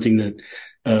 like something that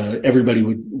everybody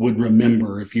would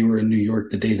remember if you were in New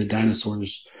York the day the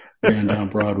dinosaurs ran down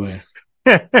Broadway.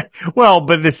 Well,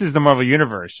 but this is the Marvel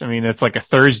Universe. I mean, it's like a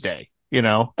Thursday, I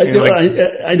know,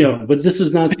 but this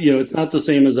is not, it's not the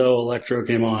same as, Electro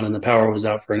came on and the power was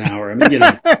out for an hour. I mean,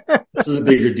 this is a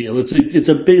bigger deal.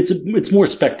 It's more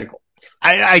spectacle.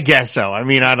 I guess so. I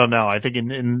mean, I don't know. I think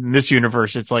in this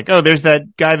universe, it's like, oh, there's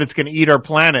that guy that's going to eat our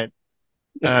planet.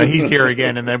 He's here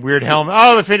again, and that weird helmet.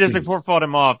 Oh, the Fantastic Four fought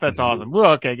him off. That's awesome.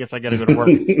 Well, okay, I guess I got to go to work.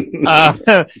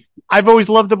 I've always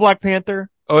loved the Black Panther.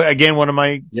 Oh, again, one of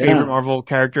my favorite Marvel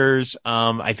characters.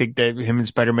 I think that him and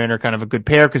Spider-Man are kind of a good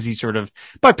pair because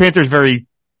Black Panther's very,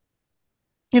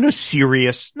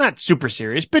 serious, not super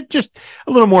serious, but just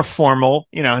a little more formal.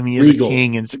 He is regal. A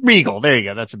king and regal. There you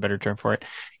go. That's a better term for it.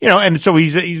 And so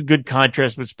he's a good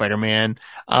contrast with Spider-Man.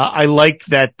 I like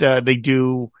that,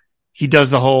 he does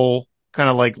the whole kind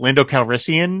of like Lando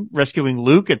Calrissian rescuing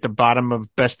Luke at the bottom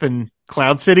of Bespin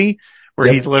Cloud City,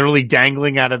 where he's literally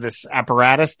dangling out of this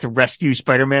apparatus to rescue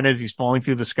Spider-Man as he's falling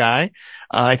through the sky.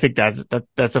 I think that's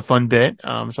a fun bit.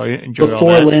 So I enjoyed all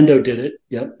that. Before Lando did it.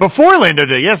 Yep. Before Lando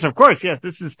did. Yes, of course. Yes.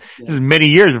 This is many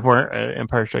years before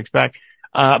Empire Strikes Back.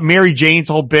 Mary Jane's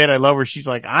whole bit. I love where she's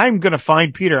like, I'm going to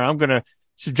find Peter. I'm going to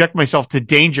subject myself to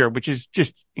danger, which is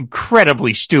just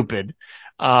incredibly stupid.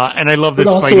 And I love that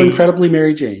but also Spidey, incredibly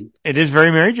Mary Jane. It is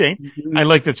very Mary Jane. Mm-hmm. I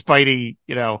like that Spidey,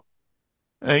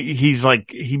 he's like,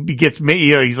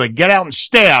 he's like, get out and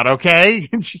stay out. Okay.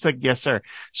 And she's like, yes, sir.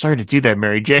 Sorry to do that,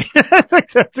 Mary Jane.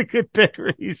 That's a good bit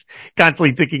where he's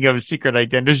constantly thinking of his secret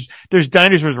identity. There's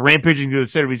dinosaurs rampaging through the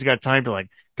city. He's got time to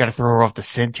got to throw her off the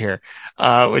scent here.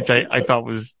 Which I thought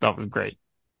was great.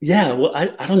 Yeah. Well,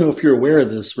 I don't know if you're aware of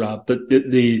this, Rob, but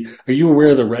are you aware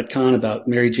of the retcon about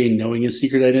Mary Jane knowing his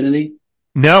secret identity?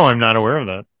 No, I'm not aware of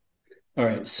that. All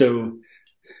right. So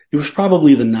it was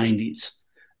probably the 90s.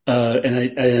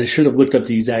 And I should have looked up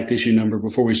the exact issue number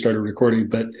before we started recording,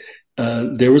 but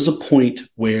there was a point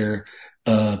where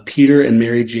Peter and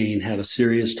Mary Jane had a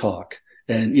serious talk,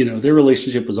 and their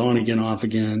relationship was on again, off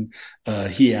again.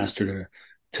 He asked her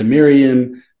to marry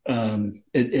him,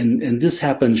 and this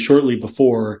happened shortly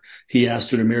before he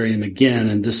asked her to marry him again,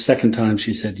 and this second time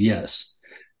she said yes.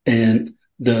 And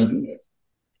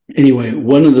anyway,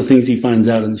 one of the things he finds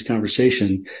out in this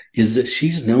conversation is that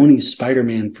she's known he's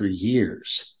Spider-Man for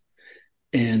years.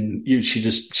 And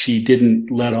she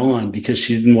didn't let on because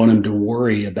she didn't want him to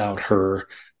worry about her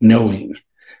knowing.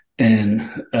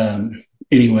 And,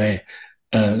 anyway,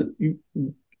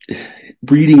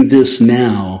 reading this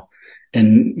now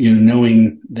and,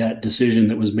 knowing that decision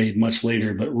that was made much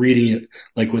later, but reading it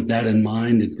like with that in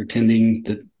mind and pretending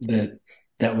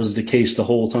that was the case the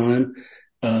whole time,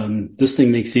 this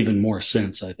thing makes even more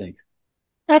sense, I think.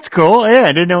 That's cool. Yeah,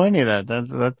 I didn't know any of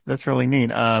that. That's really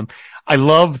neat. I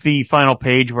love the final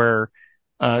page where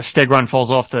Stegron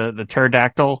falls off the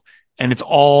pterodactyl, and it's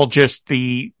all just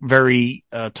the very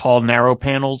tall, narrow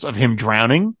panels of him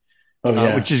drowning,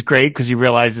 which is great because he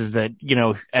realizes that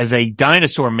as a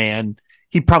dinosaur man,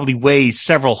 he probably weighs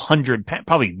several hundred,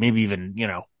 probably maybe even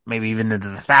into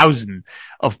the 1,000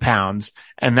 of pounds,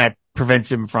 and that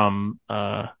prevents him from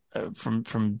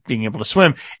being able to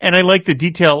swim. And I like the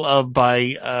detail of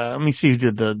let me see who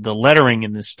did the lettering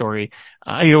in this story.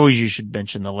 You should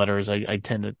mention the letters. I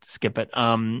tend to skip it.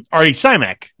 Artie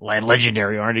Simek,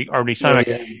 legendary Artie Simek.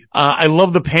 Oh, yeah. I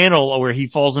love the panel where he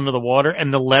falls into the water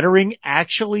and the lettering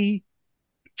actually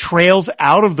trails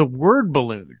out of the word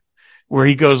balloon, where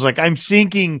he goes like, I'm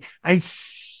sinking.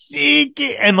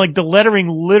 And like the lettering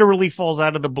literally falls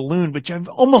out of the balloon, which I've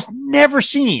almost never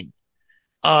seen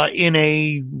in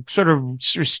a sort of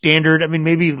standard. I mean,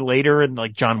 maybe later and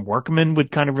like John Workman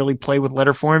would kind of really play with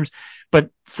letter forms, but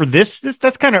for this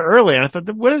that's kind of early. And I thought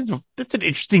that's an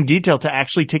interesting detail to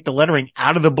actually take the lettering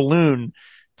out of the balloon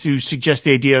to suggest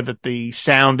the idea that the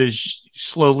sound is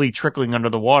slowly trickling under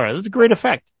the water. That's a great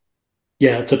effect.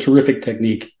 Yeah, it's a terrific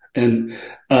technique. And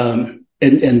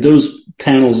those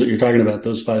panels that you're talking about,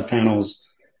 those 5 panels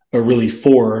are really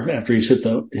 4 after he's hit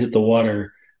the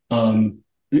water.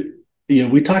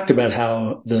 We talked about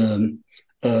how the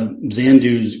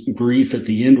Xandu's grief at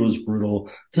the end was brutal.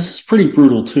 This is pretty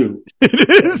brutal too.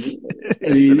 It is. Yes,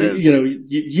 it is.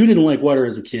 You didn't like water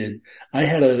as a kid. I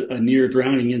had a near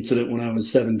drowning incident when I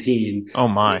was 17. Oh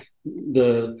my.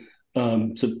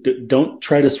 So don't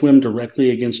try to swim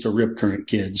directly against a rip current,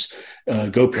 kids.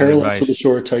 Go parallel to the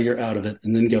shore till you're out of it,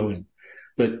 and then go in.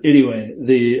 But anyway,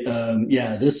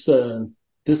 this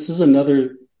is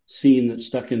another scene that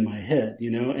stuck in my head,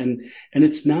 and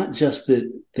it's not just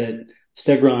that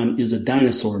Stegron is a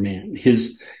dinosaur man.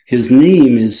 His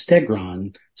name is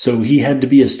Stegron, so he had to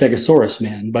be a Stegosaurus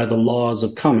man by the laws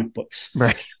of comic books.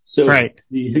 Right. So, right.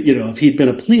 If he'd been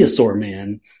a plesiosaur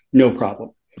man, no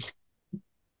problem.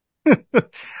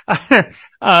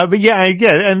 But yeah,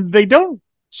 again, and they don't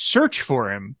search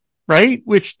for him, right?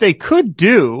 Which they could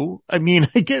do. I mean,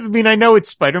 I know it's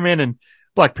Spider-Man and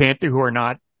Black Panther who are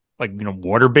not like,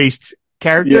 water-based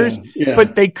characters,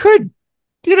 but they could,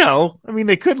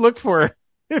 they could look for it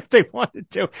if they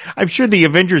wanted to. I'm sure the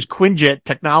Avengers Quinjet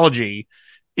technology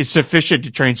is sufficient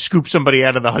to try and scoop somebody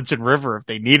out of the Hudson River if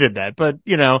they needed that. But,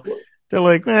 they're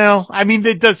like, well, I mean,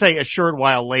 it does say a short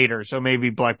while later, so maybe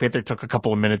Black Panther took a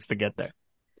couple of minutes to get there.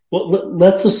 Well,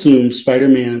 let's assume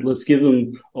Spider-Man, let's give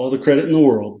him all the credit in the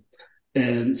world.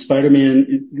 And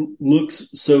Spider-Man looks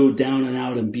so down and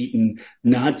out and beaten,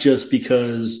 not just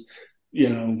because,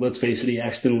 let's face it, he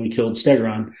accidentally killed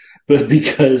Stegron, but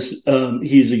because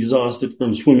he's exhausted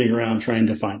from swimming around trying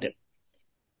to find it.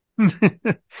 Yeah.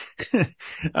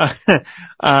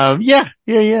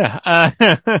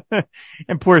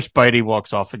 And poor Spidey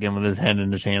walks off again with his head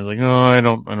in his hands, like, oh, I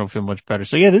don't feel much better.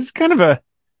 So yeah, this is kind of a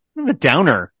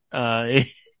downer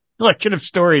collection of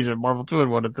stories at Marvel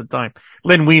 2-in-1 at the time.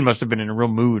 Len Wein must have been in a real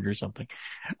mood or something.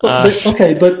 But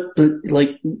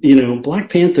Black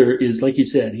Panther is, like you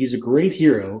said, he's a great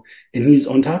hero, and he's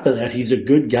on top of that, he's a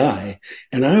good guy.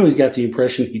 And I always got the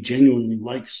impression he genuinely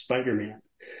likes Spider-Man.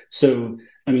 So,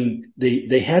 I mean,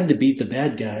 they had to beat the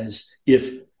bad guys.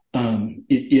 If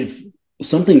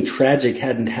something tragic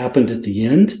hadn't happened at the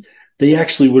end, they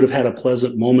actually would have had a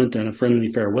pleasant moment and a friendly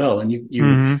farewell. And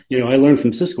I learned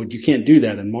from Cisco, you can't do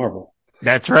that in Marvel.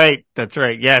 That's right.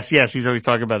 Yes. He's always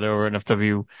talking about the over an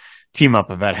FW team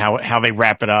up about how they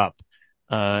wrap it up.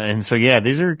 And so, yeah,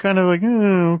 these are kind of like,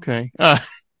 oh, okay. But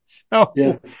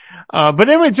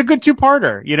anyway, it's a good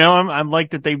 2-parter. I'm like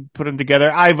that they put them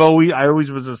together. I always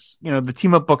was the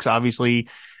team up books obviously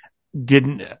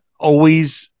didn't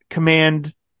always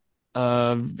command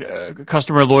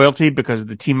customer loyalty because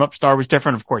the team up star was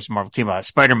different. Of course, Marvel team up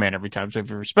Spider-Man every time. So if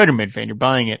you're a Spider-Man fan, you're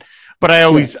buying it. But I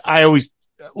always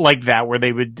like that where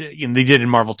they would, they did in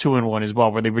Marvel 2-in-1 as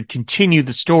well, where they would continue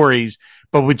the stories,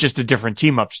 but with just a different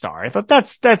team up star. I thought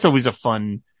that's always a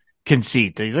fun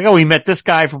conceit. He's like, oh, he met this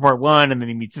guy for part 1 and then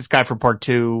he meets this guy for part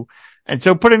 2. And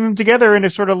so putting them together in a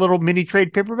sort of little mini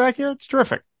trade paperback here, it's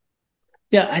terrific.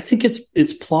 Yeah, I think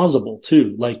it's plausible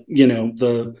too. Like,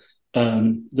 the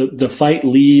fight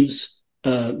leaves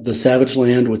the Savage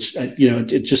Land, which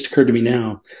it just occurred to me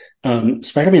now.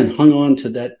 Spider-Man hung on to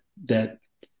that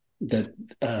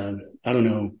I don't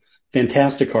know,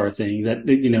 Fantasticar thing,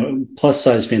 that plus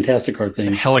size Fantasticar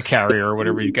thing, helicarrier or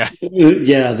whatever he's got.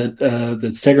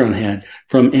 That Stegron had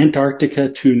from Antarctica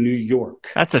to New York.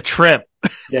 That's a trip.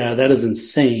 Yeah, that is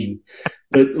insane.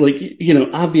 But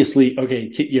obviously, okay,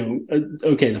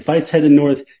 the fight's headed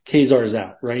north. Kazar's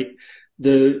out, right?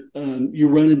 You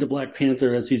run into Black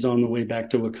Panther as he's on the way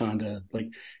back to Wakanda.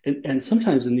 And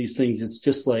sometimes in these things, it's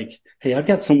just like, hey, I've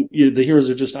got the heroes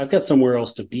are just, I've got somewhere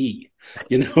else to be,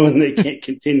 and they can't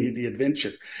continue the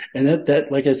adventure. And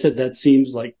that, like I said, that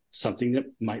seems like something that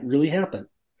might really happen.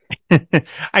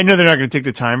 I know they're not going to take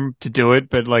the time to do it,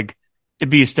 but It'd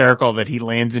be hysterical that he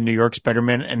lands in New York,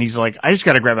 Spider-Man, and he's like, I just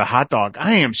got to grab a hot dog.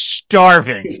 I am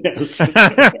starving. Yes.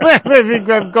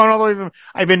 I've gone all the way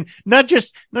I've been not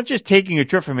just taking a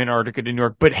trip from Antarctica to New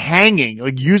York, but hanging,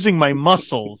 like using my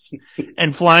muscles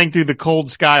and flying through the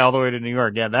cold sky all the way to New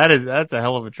York. Yeah, that's a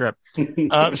hell of a trip.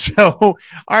 All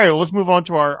right, well, let's move on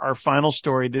to our final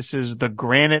story. This is The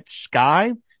Granite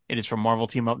Sky. It is from Marvel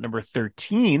Team Up number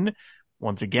 13,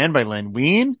 once again by Len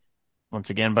Wein. Once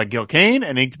again by Gil Kane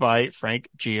and inked by Frank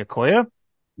Giacoia.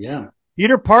 Yeah.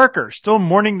 Peter Parker, still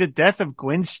mourning the death of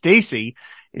Gwen Stacy,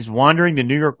 is wandering the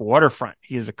New York waterfront.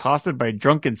 He is accosted by a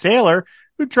drunken sailor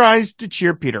who tries to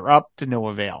cheer Peter up to no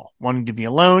avail. Wanting to be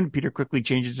alone, Peter quickly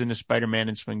changes into Spider-Man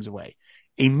and swings away.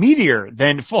 A meteor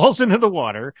then falls into the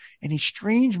water and a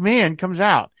strange man comes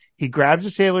out. He grabs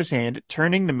the sailor's hand,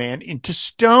 turning the man into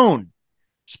stone.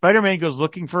 Spider-Man goes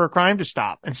looking for a crime to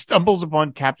stop and stumbles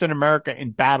upon Captain America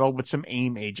in battle with some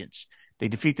AIM agents. They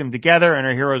defeat them together, and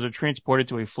our heroes are transported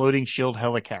to a floating shield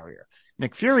helicarrier.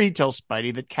 Nick Fury tells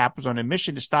Spidey that Cap was on a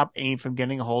mission to stop AIM from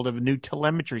getting a hold of a new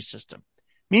telemetry system.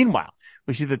 Meanwhile,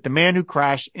 we see that the man who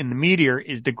crashed in the meteor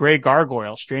is the Grey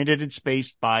Gargoyle, stranded in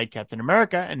space by Captain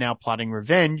America and now plotting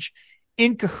revenge,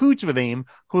 in cahoots with AIM,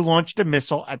 who launched a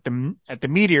missile at the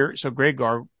meteor so Grey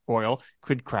Gargoyle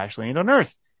could crash land on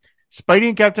Earth. Spidey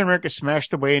and Captain America smash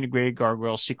their way into Grey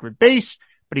Gargoyle's secret base,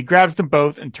 but he grabs them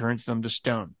both and turns them to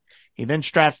stone. He then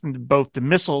straps them to both the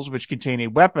missiles, which contain a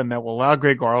weapon that will allow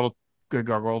Grey Gargoyle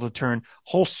to turn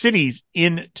whole cities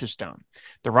into stone.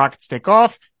 The rockets take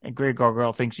off, and Grey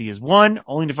Gargoyle thinks he has won,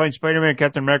 only to find Spider-Man and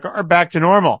Captain America are back to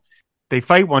normal. They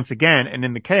fight once again, and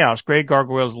in the chaos, Grey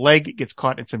Gargoyle's leg gets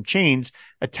caught in some chains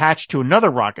attached to another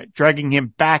rocket, dragging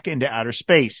him back into outer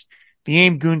space. The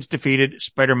AIM goons defeated,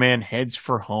 Spider-Man heads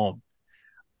for home.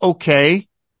 Okay,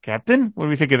 Captain, what do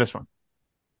we think of this one?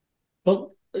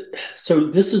 Well, so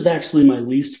this is actually my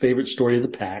least favorite story of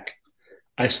the pack.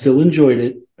 I still enjoyed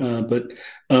it, but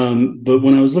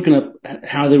when I was looking up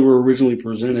how they were originally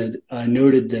presented, I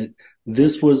noted that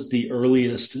this was the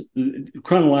earliest,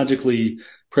 chronologically,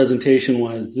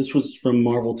 presentation-wise, this was from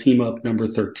Marvel Team Up number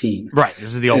 13. Right,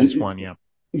 this is the oldest one, yeah.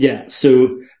 Yeah,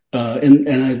 so... and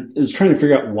I was trying to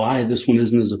figure out why this one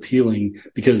isn't as appealing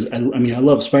because I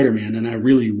love Spider-Man and I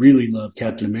really, really love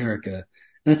Captain America.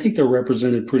 And I think they're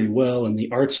represented pretty well and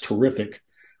the art's terrific.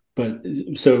 But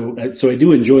so I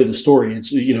do enjoy the story. It's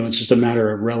just a matter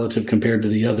of relative compared to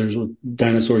the others with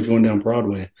dinosaurs going down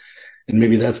Broadway. And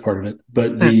maybe that's part of it.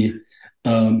 But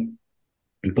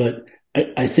but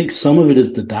I think some of it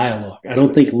is the dialogue. I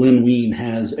don't think Len Wein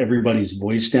has everybody's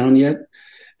voice down yet.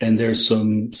 And there's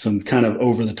some kind of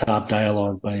over the top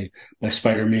dialogue by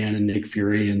Spider-Man and Nick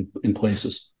Fury in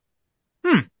places.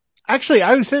 Actually,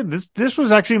 I would say this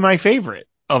was actually my favorite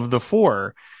of the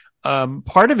four.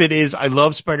 Part of it is I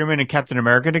love Spider-Man and Captain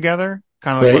America together,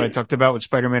 kind of like what I talked about with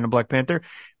Spider-Man and Black Panther.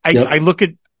 I look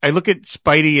at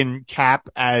Spidey and Cap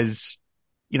as,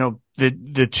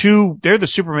 the two, they're the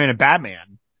Superman and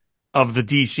Batman of the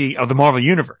DC, of the Marvel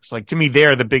universe. Like to me,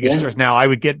 they're the biggest stars. Now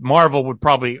Marvel would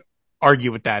probably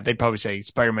argue with that. They'd probably say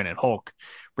Spider-Man and Hulk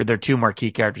were their two marquee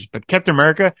characters, but Captain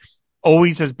America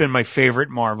always has been my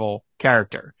favorite Marvel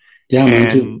character. Yeah,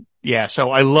 mine too. Yeah, so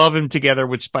I love him together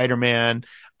with Spider-Man.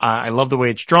 I love the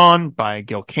way it's drawn by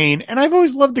Gil Kane, and I've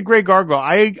always loved the Grey Gargoyle.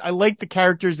 I like the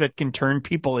characters that can turn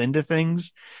people into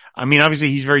things. I mean, obviously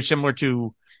he's very similar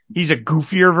to, he's a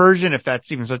goofier version, if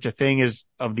that's even such a thing, as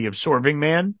of the Absorbing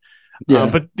Man. Yeah.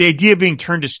 But the idea of being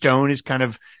turned to stone is kind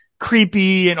of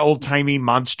creepy and old-timey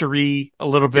monstery a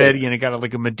little bit. Got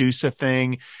like a Medusa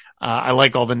thing. I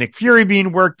like all the Nick Fury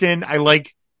being worked in. I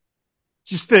like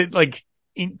just the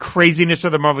craziness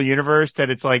of the Marvel universe,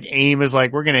 that it's like AIM is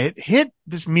like, we're going to hit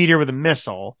this meteor with a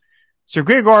missile. So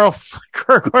Grey Gargoyle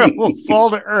will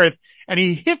fall to Earth, and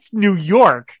he hits New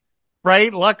York,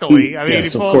 right? Luckily. I mean, he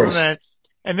falls on that.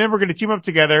 And then we're going to team up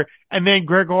together. And then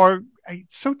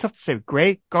it's so tough to say,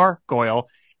 Grey Gargoyle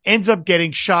ends up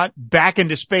getting shot back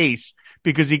into space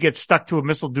because he gets stuck to a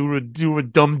missile due to a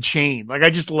dumb chain. Like, I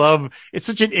just love, it's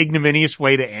such an ignominious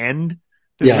way to end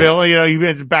this villain. He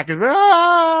ends back and,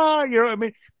 I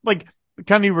mean, like,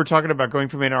 kind of you were talking about going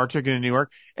from Antarctica to New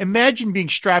York. Imagine being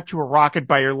strapped to a rocket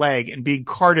by your leg and being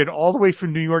carted all the way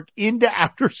from New York into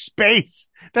outer space.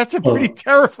 That's a pretty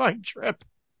terrifying trip.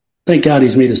 Thank God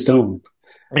he's made of stone.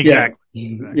 Exactly.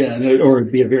 Yeah, or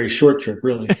it'd be a very short trip,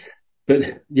 really.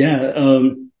 But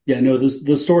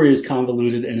the story is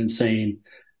convoluted and insane,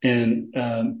 and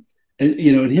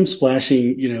him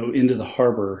splashing, into the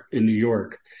harbor in New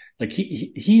York. Like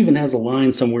he even has a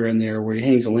line somewhere in there where he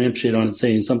hangs a lampshade on it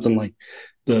saying something like,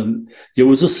 it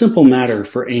was a simple matter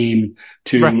for AIM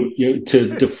to, Right. to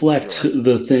deflect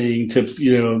the thing,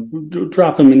 to,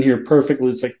 drop them in here perfectly.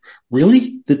 It's like,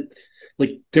 really?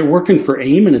 Like they're working for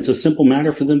AIM and it's a simple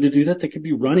matter for them to do that. They could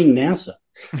be running NASA.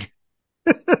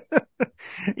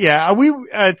 Yeah,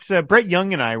 it's Brett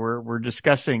Young and I were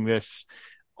discussing this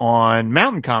on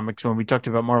Mountain Comics when we talked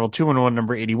about Marvel 211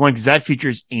 number 81, because that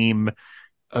features AIM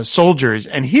soldiers,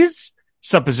 and his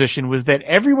supposition was that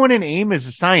everyone in AIM is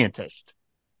a scientist.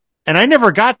 And I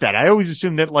never got that. I always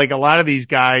assumed that like a lot of these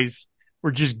guys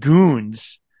were just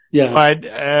goons. Yeah. But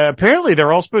apparently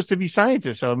they're all supposed to be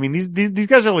scientists. So I mean, these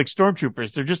guys are like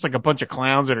stormtroopers. They're just like a bunch of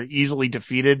clowns that are easily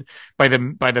defeated by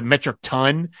the metric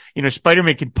ton. You know,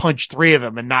 Spider-Man can punch 3 of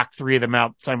them and knock 3 of them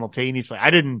out simultaneously.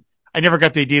 I never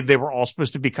got the idea they were all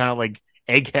supposed to be kind of like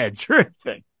eggheads or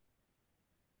anything.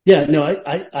 Yeah, no,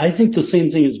 I think the same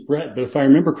thing as Brett, but if I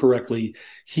remember correctly,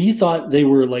 he thought they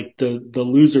were like the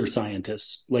loser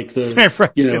scientists, like Right,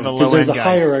 because there's a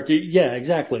guys. hierarchy. Yeah,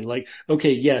 exactly. Like,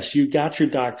 okay, yes, you got your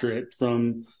doctorate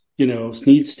from,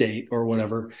 Sneed State or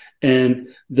whatever. And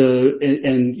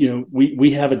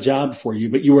we have a job for you,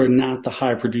 but you are not the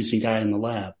high producing guy in the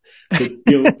lab.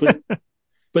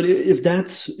 But if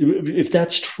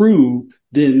that's true,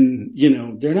 then,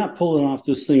 they're not pulling off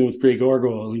this thing with Grey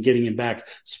Gargoyle and getting it back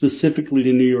specifically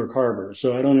to New York Harbor.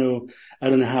 So I don't know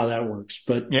how that works,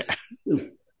 but Yeah.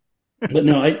 but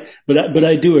no,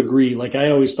 I do agree. Like I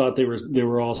always thought they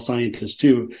were all scientists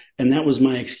too. And that was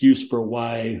my excuse for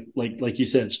why, like you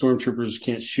said, stormtroopers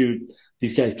can't shoot.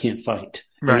 These guys can't fight.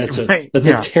 Right. That's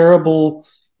a terrible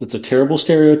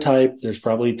stereotype. There's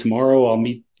probably tomorrow I'll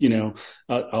meet,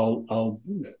 I'll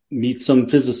meet some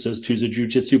physicist who's a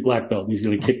jujitsu black belt and he's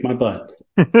going to kick my butt.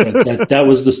 But that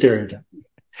was the stereotype.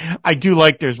 I do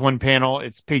like there's one panel.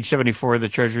 It's page 74 of the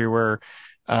Treasury where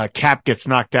Cap gets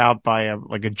knocked out by a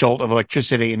jolt of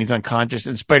electricity and he's unconscious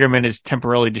and Spider-Man is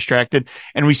temporarily distracted.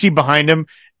 And we see behind him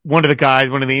one of the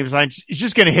AIM scientists is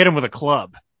just going to hit him with a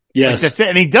club. Yes. Like that's it.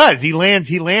 And he does. He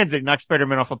lands it, knocks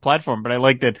Spider-Man off a platform. But I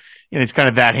like that, it's kind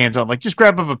of that hands on. Like just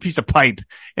grab up a piece of pipe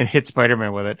and hit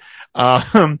Spider-Man with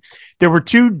it. There were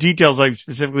 2 details I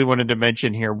specifically wanted to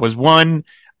mention here. Was one,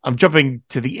 I'm jumping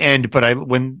to the end, but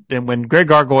when Greg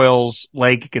Gargoyle's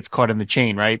leg gets caught in the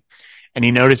chain, right? And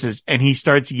he notices and he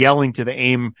starts yelling to the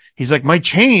AIM. He's like, my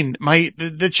chain,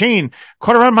 the chain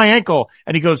caught around my ankle.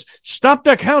 And he goes, stop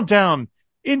the countdown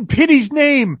in pity's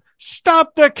name.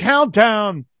 Stop the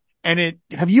countdown. And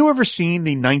have you ever seen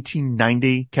the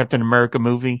 1990 Captain America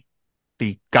movie?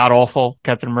 The god awful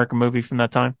Captain America movie from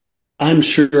that time? I'm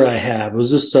sure I have. Was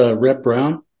this Rep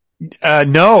Brown?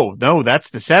 No,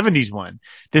 that's the 70s one.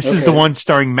 This is the Okay. one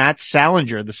starring Matt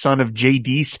Salinger, the son of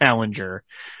J.D. Salinger.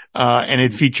 And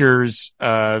it features,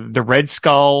 the Red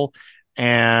Skull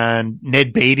and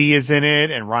Ned Beatty is in it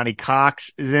and Ronnie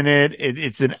Cox is in it.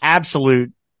 It's an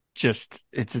absolute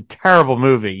it's a terrible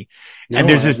movie. No, And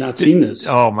there's I've not seen this.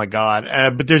 Oh my God.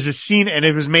 But there's a scene and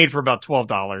it was made for about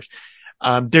 $12.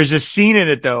 There's a scene in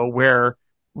it though, where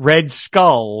Red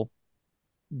Skull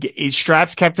he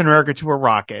straps Captain America to a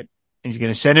rocket and he's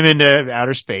going to send him into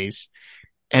outer space.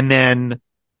 And then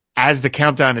as the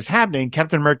countdown is happening,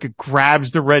 Captain America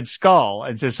grabs the Red Skull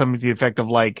and says something to the effect of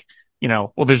like,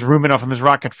 well, there's room enough on this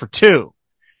rocket for 2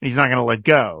 and he's not going to let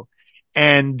go.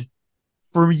 And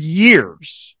for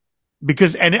years,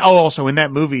 also in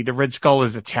that movie, the Red Skull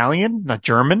is Italian, not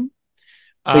German.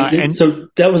 So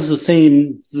that was the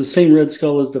same Red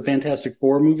Skull as the Fantastic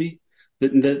Four movie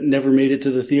that never made it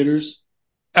to the theaters.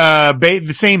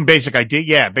 The same basic idea.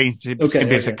 Yeah. Same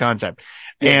basic concept.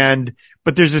 Yeah.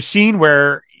 But there's a scene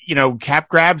where, Cap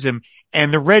grabs him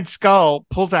and the Red Skull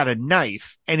pulls out a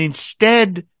knife and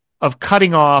instead of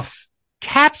cutting off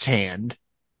Cap's hand,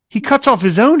 he cuts off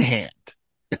his own hand,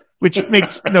 which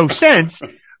makes no sense.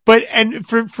 But,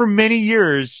 for many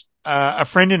years, a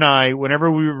friend and I, whenever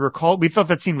we would recall, we thought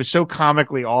that scene was so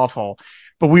comically awful,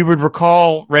 but we would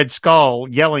recall Red Skull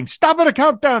yelling, stop at a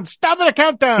countdown,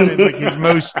 and like his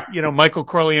most, Michael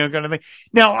Corleone kind of thing.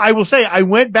 Now, I will say, I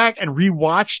went back and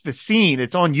rewatched the scene.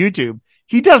 It's on YouTube.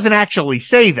 He doesn't actually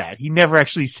say that. He never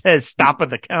actually says stop at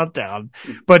the countdown,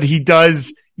 but he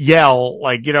does yell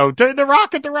like, the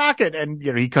rocket. And,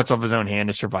 he cuts off his own hand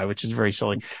to survive, which is very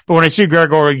silly. But when I see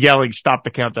Gregor yelling, stop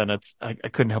the countdown, I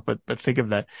couldn't help but think of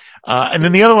that. And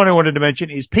then the other one I wanted to mention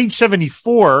is page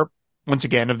 74, once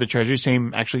again, of the Treasury,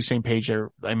 same page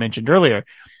I mentioned earlier.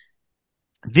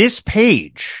 This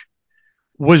page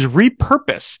was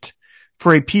repurposed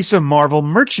for a piece of Marvel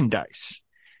merchandise.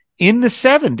 In the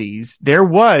 70s, there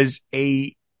was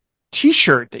a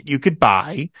t-shirt that you could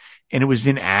buy and it was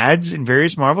in ads in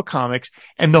various Marvel comics.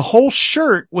 And the whole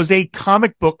shirt was a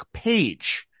comic book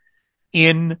page.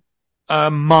 in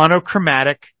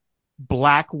monochromatic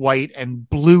black, white, and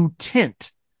blue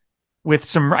tint with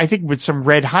some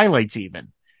red highlights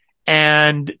even.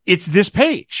 And it's this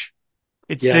page.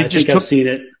 I've seen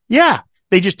it. Yeah.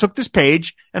 They just took this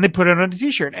page and they put it on a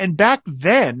t-shirt. And back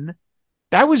then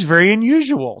that was very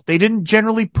unusual. They didn't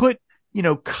generally put,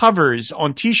 covers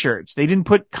on t-shirts. They didn't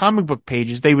put comic book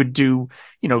pages. They would do,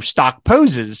 stock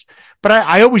poses, but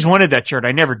I always wanted that shirt.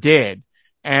 I never did.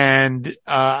 And,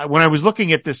 when I was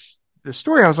looking at this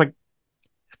story, I was like,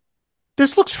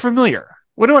 this looks familiar.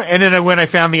 And then when I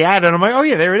found the ad and I'm like, oh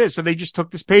yeah, there it is. So they just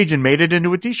took this page and made it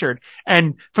into a t-shirt.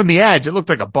 And from the ads, it looked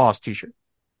like a Boss t-shirt.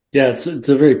 Yeah. It's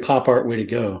a very pop art way to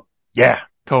go. Yeah,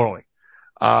 totally.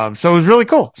 So it was really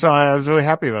cool. So I was really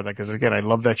happy about that because again, I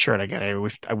love that shirt. Again, I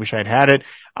wish I'd had it.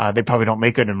 They probably don't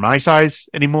make it in my size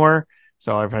anymore.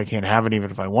 So I probably can't have it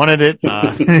even if I wanted it.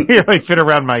 It might fit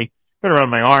around my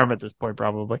arm at this point,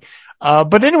 probably.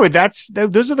 But anyway,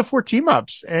 those are the 4 team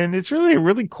ups and it's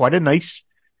really quite a nice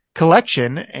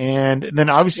collection. And then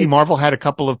obviously Marvel had a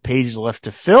couple of pages left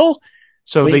to fill.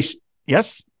 So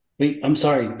yes. Wait, I'm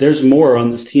sorry. There's more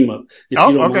on this team up. If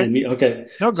you don't mind me. Okay.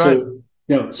 No, go ahead.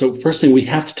 So first thing we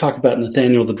have to talk about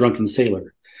Nathaniel the Drunken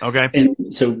Sailor. Okay. And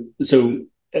so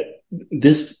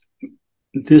this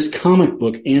comic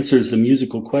book answers the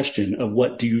musical question of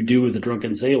what do you do with a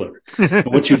drunken sailor?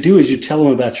 What you do is you tell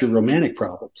him about your romantic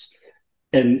problems.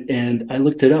 And I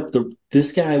looked it up.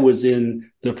 This guy was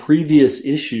in the previous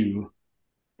issue.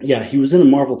 Yeah, he was in a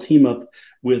Marvel team up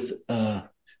with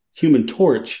Human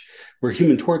Torch, where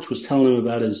Human Torch was telling him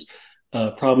about his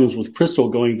problems with Crystal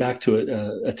going back to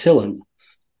Attilan.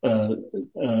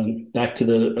 Back to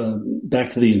the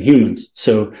Inhumans.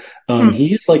 So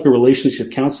he is like a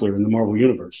relationship counselor in the Marvel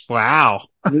universe. Wow.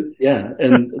 Yeah,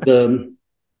 and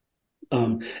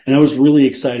and I was really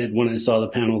excited when I saw the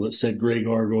panel that said Grey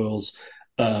Gargoyle's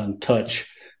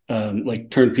touch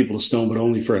turned people to stone, but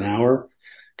only for an hour,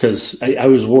 because I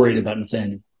was worried about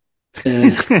Nathaniel.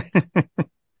 And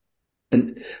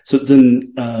and so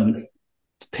then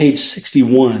page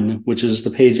 61, which is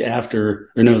the page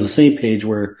the same page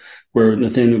where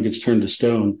Nathaniel gets turned to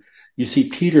stone, you see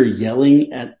Peter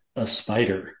yelling at a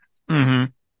spider.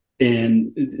 Mm-hmm.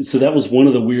 And so that was one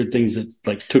of the weird things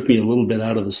that took me a little bit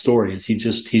out of the story is he's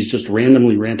just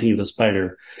randomly ranting at a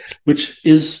spider, which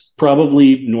is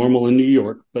probably normal in New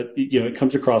York, but it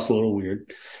comes across a little weird.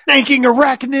 Spanking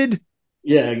arachnid.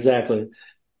 Yeah, exactly.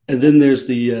 And then there's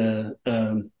the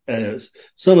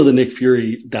some of the Nick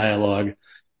Fury dialogue.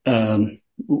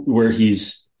 Where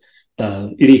he's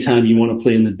anytime you want to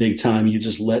play in the big time, you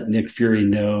just let Nick Fury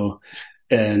know.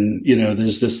 And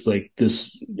there's this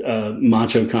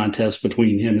macho contest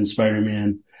between him and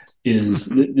Spider-Man.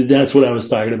 That's what I was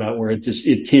talking about, where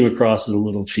it came across as a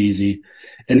little cheesy.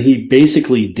 And he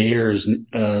basically dares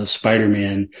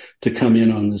Spider-Man to come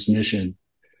in on this mission.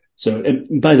 So,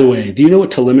 and by the way, do you know what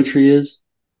telemetry is?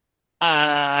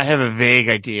 I have a vague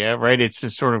idea, right? It's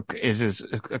is this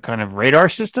a kind of radar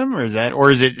system, or is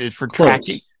it for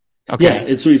tracking? Okay. Yeah,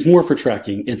 it's more for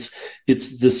tracking. It's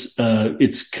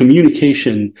it's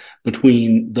communication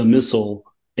between the missile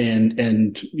and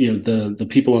the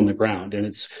people on the ground, and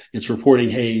it's reporting,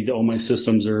 hey, all my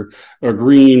systems are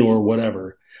green or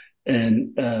whatever.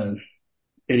 And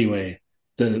anyway,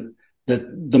 the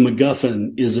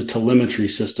MacGuffin is a telemetry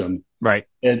system. Right.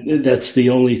 And that's the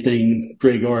only thing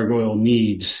Grey Gargoyle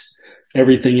needs.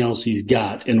 Everything else he's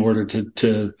got in order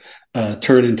to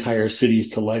turn entire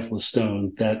cities to lifeless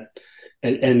stone.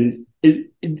 And the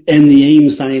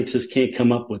AIM scientists can't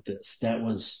come up with this. That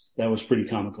was pretty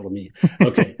comical to me.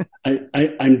 Okay.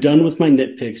 I'm done with my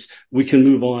nitpicks. We can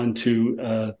move on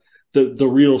to the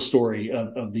real story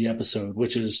of the episode,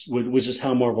 which is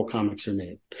how Marvel comics are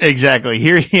made. Exactly.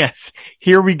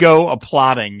 Here we go. A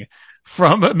plotting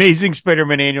from Amazing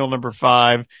Spider-Man Annual number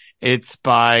 5. It's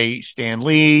by Stan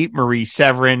Lee, Marie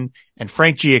Severin, and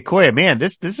Frank Giacoia. Man,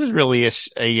 this is really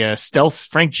a stealth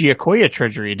Frank Giacoia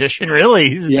Treasury edition. Really,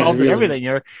 he's involved in everything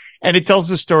here. And it tells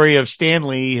the story of Stan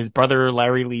Lee, his brother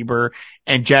Larry Lieber,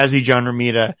 and Jazzy John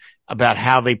Romita about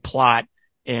how they plot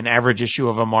an average issue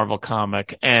of a Marvel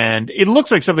comic. And it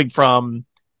looks like something from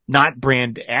Not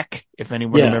Brand Ek, if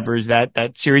anyone remembers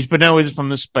that series, but no, it's from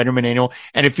the Spider-Man Annual,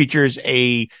 and it features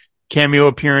a cameo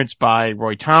appearance by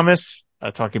Roy Thomas,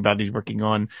 talking about he's working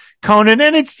on Conan.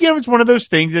 And it's one of those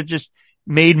things that just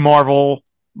made Marvel,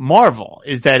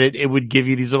 is that it would give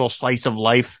you these little slice of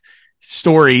life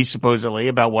stories, supposedly,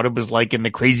 about what it was like in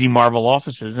the crazy Marvel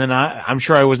offices. And I'm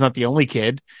sure I was not the only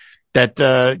kid that,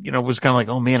 was kind of like,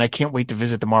 oh man, I can't wait to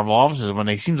visit the Marvel offices when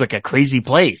it seems like a crazy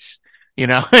place.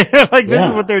 Like this is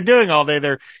Yeah. what they're doing all day.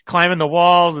 They're climbing the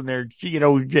walls and they're,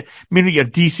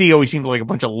 DC always seemed like a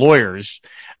bunch of lawyers.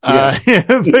 Yeah.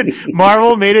 But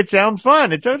Marvel made it sound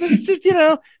fun. And so this is just,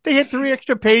 they had 3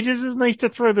 extra pages. It was nice to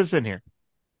throw this in here.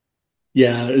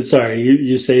 Yeah. Sorry,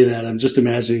 you say that. I'm just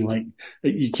imagining like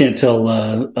you can't tell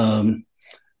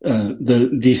the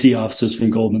DC offices from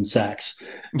Goldman Sachs,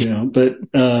 but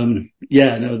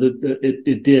yeah, no,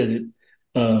 it did.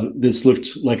 This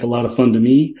looked like a lot of fun to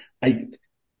me.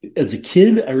 As a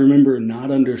kid, I remember not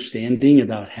understanding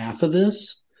about half of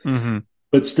this,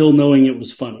 but still knowing it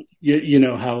was funny. You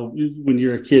know how when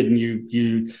you're a kid and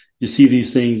you see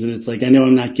these things and it's like, I know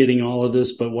I'm not getting all of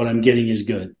this, but what I'm getting is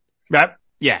good.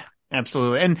 Yeah,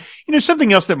 absolutely. And,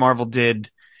 something else that Marvel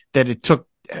did that it took,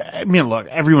 I mean, look,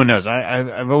 everyone knows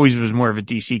I've always was more of a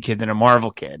DC kid than a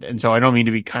Marvel kid. And so I don't mean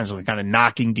to be constantly kind of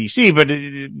knocking DC, but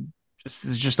this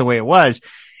is just the way it was,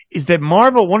 is that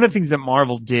Marvel, one of the things that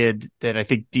Marvel did that I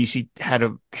think DC had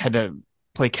to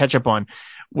play catch up on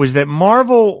was that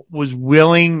Marvel was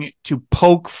willing to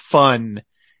poke fun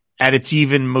at its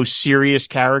even most serious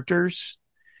characters.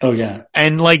 Oh yeah.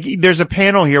 And like, there's a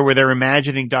panel here where they're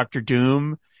imagining Dr.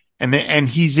 Doom and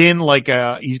he's in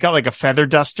he's got like a feather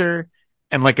duster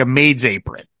and like a maid's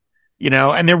apron,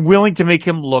 and they're willing to make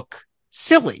him look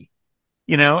silly,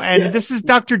 and This is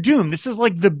Dr. Doom. This is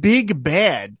like the big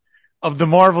bad of the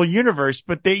Marvel universe,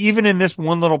 but they, even in this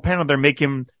one little panel,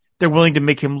 they're willing to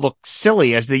make him look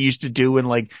silly as they used to do in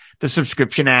like the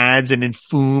subscription ads and in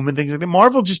Foom and things like that.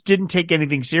 Marvel just didn't take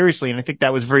anything seriously. And I think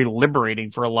that was very liberating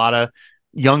for a lot of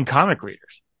young comic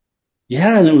readers.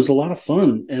 Yeah. And it was a lot of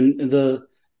fun. And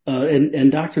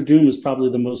and Dr. Doom is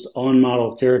probably the most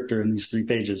on-model character in these 3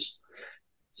 pages.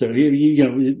 So,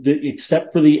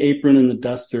 except for the apron and the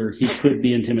duster, he could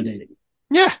be intimidating.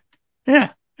 Yeah.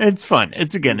 Yeah. It's fun.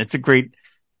 It's a great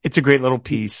little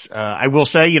piece. I will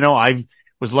say, I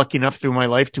was lucky enough through my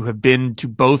life to have been to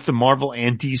both the Marvel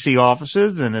and DC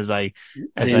offices. And as I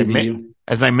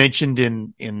mentioned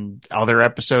in other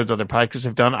episodes, other podcasts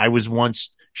I've done, I was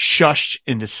once shushed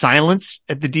into silence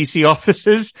at the DC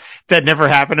offices. That never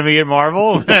happened to me at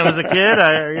Marvel when I was a kid.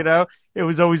 It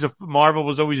was always Marvel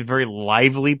was always a very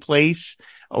lively place,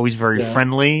 always very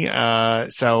friendly.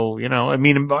 So, I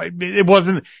mean, it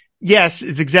wasn't, yes,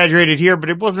 it's exaggerated here, but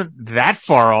it wasn't that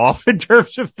far off in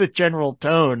terms of the general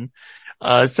tone.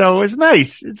 So it's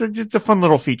nice. It's a fun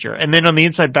little feature. And then on the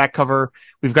inside back cover,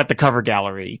 we've got the cover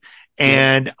gallery,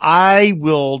 and I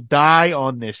will die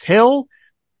on this hill.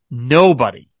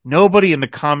 Nobody in the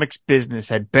comics business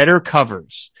had better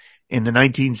covers in the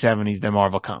 1970s than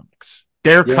Marvel Comics.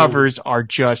 Their covers are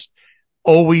just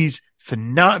always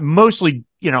phenomenal. Mostly,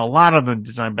 a lot of them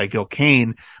designed by Gil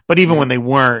Kane, but even when they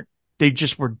weren't, they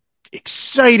just were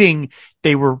exciting.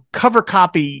 They were cover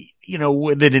copy,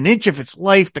 within an inch of its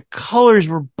life. The colors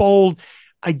were bold.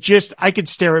 I could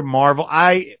stare at Marvel.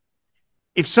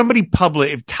 If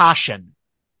Taschen,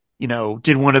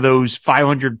 did one of those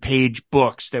 500-page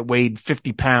books that weighed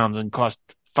 50 pounds and cost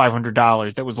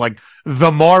 $500, that was like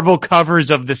the Marvel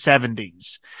covers of the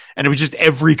 70s. And it was just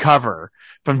every cover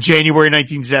from January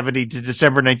 1970 to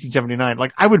December 1979.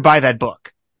 Like, I would buy that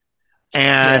book.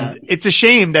 And it's a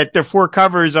shame that the 4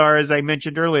 covers are, as I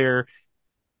mentioned earlier,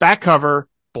 back cover,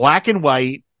 black and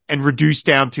white, and reduced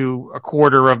down to a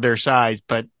quarter of their size.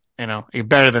 But,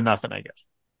 better than nothing, I guess.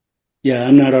 Yeah,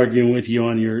 I'm not arguing with you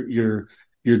on your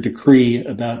decree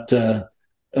about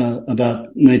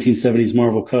 1970s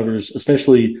Marvel covers,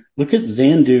 especially look at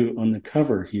Xandu on the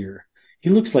cover here. He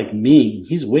looks like me.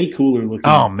 He's way cooler looking.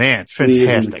 Oh man, it's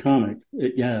fantastic. In the comic.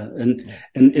 Yeah. And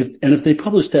if they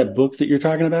published that book that you're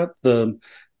talking about,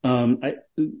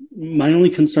 my only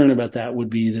concern about that would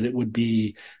be that it would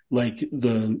be like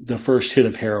the first hit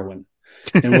of heroin.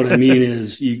 And what I mean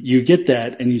is you get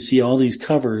that and you see all these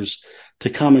covers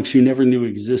to comics you never knew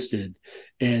existed.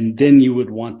 And then you would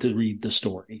want to read the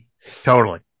story.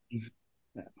 Totally.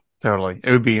 Totally. It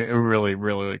would be really,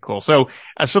 really, really cool. So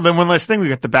then one last thing, we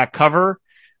got the back cover,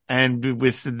 and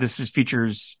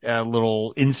features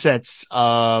little insets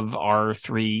of our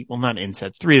 3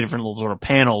 different little sort of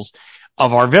panels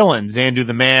of our villains: Xandu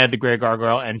the Mad, the Grey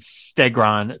Gargoyle, and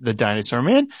Stegron the Dinosaur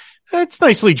Man. It's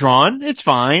nicely drawn. It's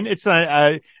fine. It's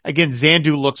not, again,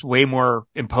 Xandu looks way more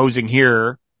imposing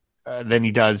here than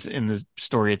he does in the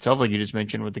story itself, like you just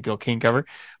mentioned with the Gil Kane cover.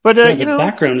 But the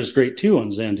background is great too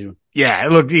on Xandu. Yeah,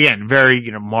 it looked again very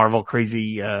Marvel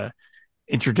crazy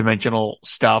interdimensional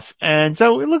stuff, and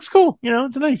so it looks cool.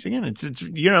 It's nice. Again, it's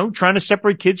trying to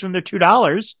separate kids from their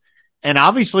 $2, and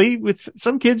obviously with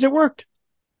some kids it worked.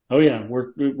 Oh yeah, it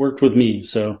worked with me.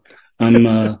 So I'm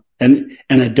and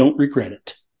I don't regret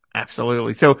it.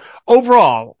 Absolutely. So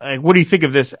overall, what do you think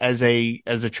of this as a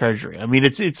treasury? I mean,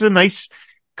 it's it's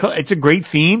a great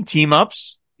theme, team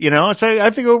ups, so I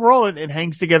think overall it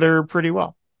hangs together pretty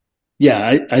well.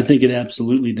 Yeah, I think it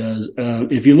absolutely does.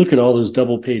 If you look at all those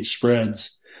double page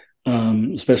spreads,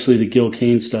 especially the Gil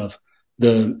Kane stuff,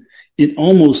 it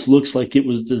almost looks like it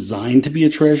was designed to be a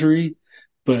treasury,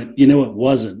 but it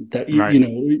wasn't. That Right.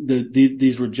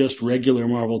 these were just regular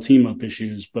Marvel team up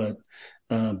issues, but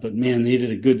man, they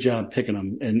did a good job picking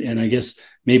them. And I guess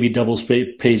maybe double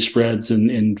page spreads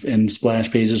and splash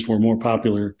pages were more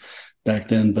popular back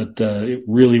then, but it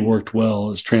really worked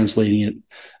well as translating it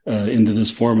into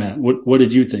this format. What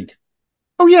did you think?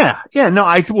 Oh yeah. Yeah. No,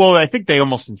 I think they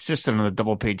almost insisted on the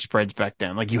double page spreads back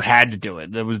then. Like you had to do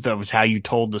it. That was how you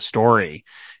told the story.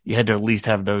 You had to at least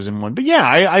have those in one. But yeah,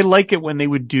 I like it when they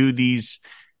would do these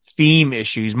theme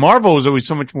issues. Marvel was always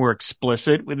so much more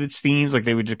explicit with its themes. Like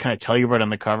they would just kind of tell you right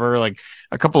on the cover. Like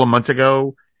a couple of months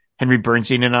ago, Henry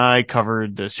Bernstein and I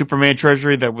covered the Superman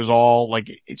treasury that was all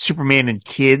like Superman and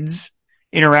kids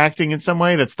interacting in some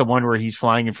way. That's the one where he's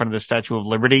flying in front of the Statue of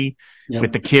Liberty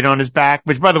with the kid on his back,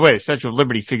 which by the way, the Statue of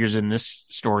Liberty figures in this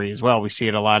story as well. We see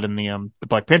it a lot in the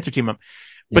Black Panther team up,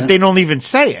 but they don't even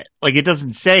say it. Like it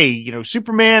doesn't say,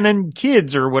 Superman and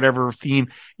kids or whatever theme.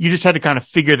 You just had to kind of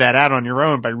figure that out on your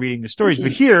own by reading the stories.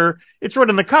 But here it's right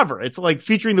on the cover. It's like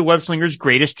featuring the Web Slingers'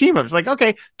 greatest team up. It's like,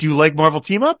 okay, do you like Marvel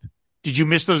team up? Did you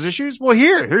miss those issues? Well,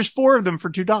 here's 4 of them for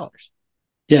 $2.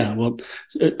 Yeah, well,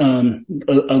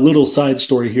 a little side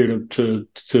story here to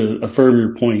affirm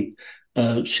your point.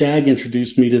 Shag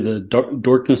introduced me to the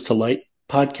Darkness to Light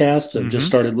podcast. I've just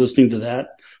started listening to that,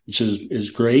 which is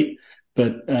great.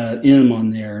 But M on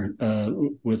there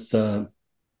with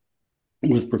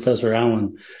Professor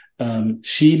Allen,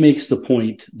 she makes the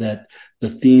point that the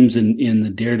themes in the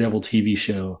Daredevil TV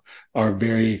show are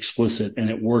very explicit, and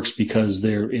it works because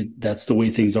that's the way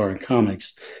things are in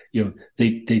comics.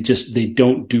 They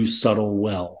don't do subtle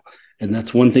well. And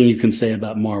that's one thing you can say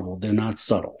about Marvel. They're not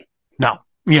subtle. No.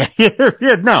 Yeah.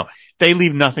 No, they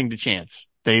leave nothing to chance.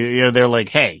 They're like,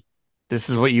 hey, this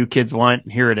is what you kids want.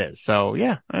 Here it is. So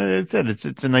yeah,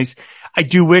 it's a nice, I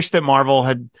do wish that Marvel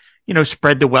had,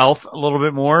 spread the wealth a little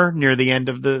bit more near the end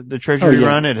of the Treasury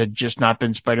run. It had just not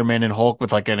been Spider-Man and Hulk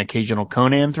with like an occasional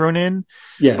Conan thrown in.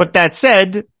 Yeah. But that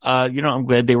said, I'm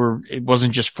glad it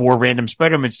wasn't just 4 random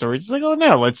Spider-Man stories. It's like, oh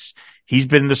no, he's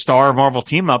been the star of Marvel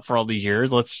team up for all these years.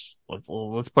 Let's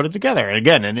put it together. And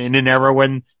again, in an era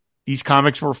when these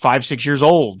comics were 5-6 years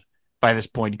old by this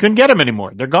point, you couldn't get them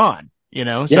anymore. They're gone, so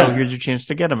here's your chance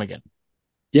to get them again.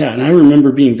 Yeah, and I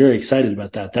remember being very excited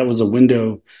about that. That was a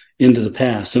window into the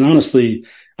past. And honestly,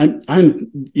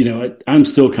 I'm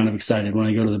still kind of excited when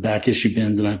I go to the back issue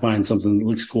bins and I find something that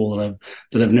looks cool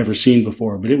that I've never seen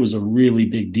before. But it was a really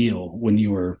big deal when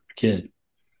you were a kid.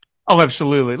 Oh,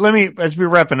 absolutely. As we're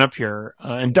wrapping up here,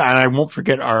 and I won't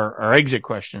forget our exit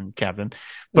question, Captain.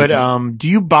 But do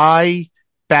you buy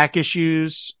back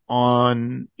issues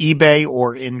on eBay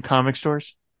or in comic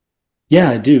stores? Yeah,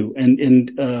 I do.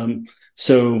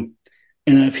 So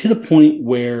I've hit a point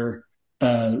where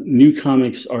new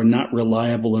comics are not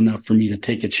reliable enough for me to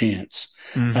take a chance.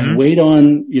 I wait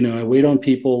on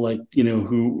people like,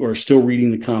 who are still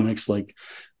reading the comics like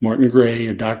Martin Gray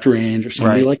or Dr. Ange or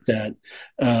somebody like that,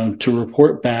 to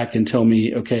report back and tell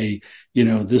me, okay,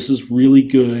 this is really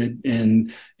good.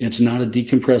 And it's not a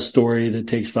decompressed story that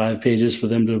takes 5 pages for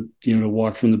them to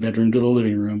walk from the bedroom to the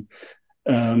living room.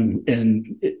 And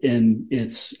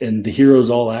the heroes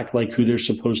all act like who they're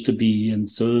supposed to be. And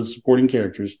so the supporting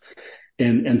characters.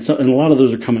 And a lot of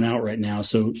those are coming out right now.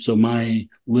 So my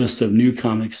list of new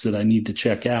comics that I need to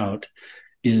check out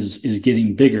is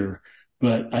getting bigger.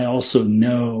 But I also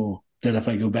know that if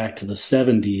I go back to the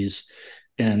 70s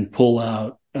and pull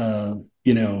out, an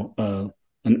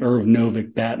Irv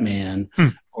Novick Batman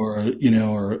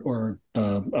or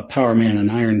a Power Man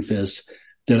and Iron Fist,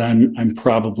 that I'm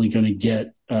probably going to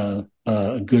get a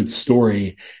good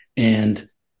story. And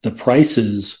the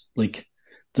prices, like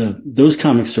those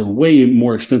comics are way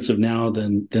more expensive now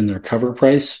than their cover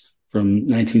price from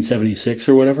 1976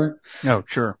 or whatever. Oh,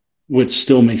 sure. Which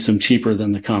still makes them cheaper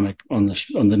than the comic on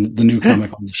the new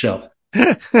comic on the shelf.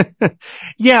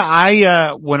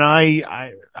 Yeah, when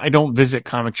I don't visit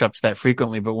comic shops that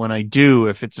frequently, but when I do,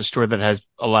 if it's a store that has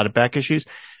a lot of back issues,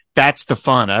 that's the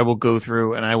fun. I will go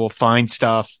through and I will find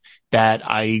stuff that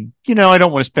I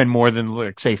don't want to spend more than,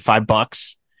 like, say,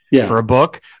 $5 for a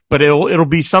book, but it'll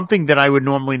be something that I would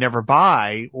normally never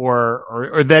buy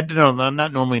or that, no,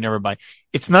 not normally never buy.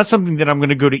 It's not something that I'm going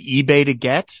to go to eBay to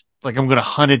get. Like I'm going to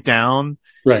hunt it down.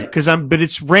 Right. But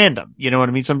it's random. You know what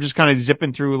I mean? So I'm just kind of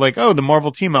zipping through like, oh, the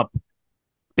Marvel team up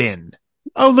bin.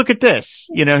 oh, look at this.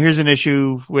 Here's an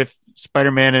issue with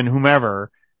Spider-Man and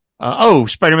whomever.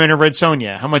 Spider-Man and Red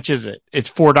Sonja. How much is it? It's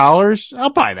 $4. I'll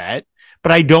buy that.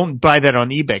 But I don't buy that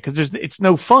on eBay because it's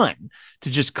no fun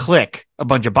to just click a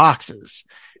bunch of boxes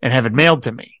and have it mailed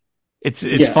to me. It's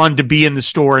fun to be in the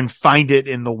store and find it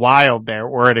in the wild there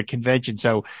or at a convention.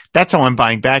 So that's how I'm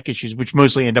buying back issues, which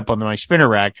mostly end up on my spinner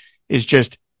rack, is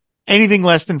just anything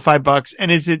less than $5.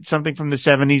 And is it something from the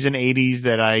 70s and 80s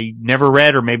that I never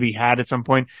read or maybe had at some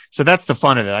point? So that's the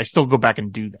fun of it. I still go back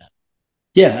and do that.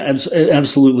 Yeah,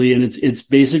 absolutely. And it's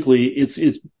basically, it's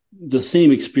the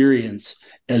same experience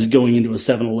as going into a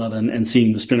 7-Eleven and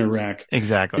seeing the spinner rack.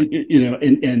 Exactly.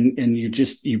 And you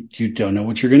don't know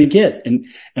what you're going to get. And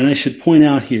I should point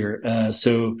out here,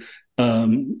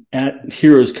 at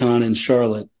Heroes Con in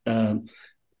Charlotte,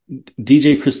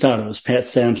 DJ Cristados, Pat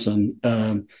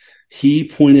Sampson, he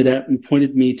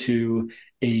pointed me to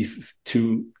a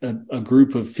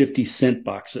group of 50-cent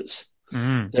boxes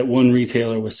that one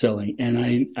retailer was selling.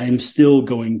 And I'm still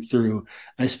going through.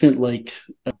 I spent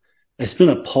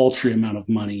a paltry amount of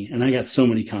money, and I got so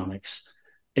many comics,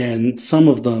 and some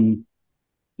of them,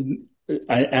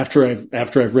 after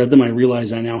I've read them, I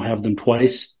realize I now have them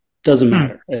twice. Doesn't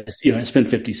matter. I spent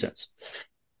 50 cents,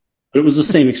 but it was the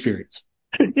same experience.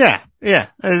 Yeah.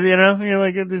 You're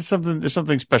like, there's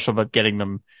something special about getting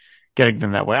them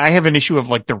that way. I have an issue of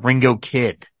like the Ringo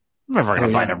Kid. I'm never going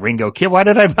to buy the Ringo Kid. Why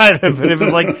did I buy them? But it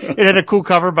was like, it had a cool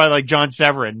cover by like John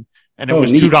Severin. And it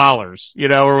was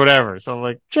 $2, or whatever. So I'm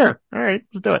like, sure. All right,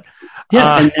 let's do it.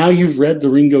 Yeah. And now you've read the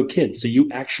Ringo Kid, so you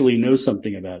actually know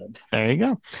something about it. There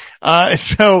you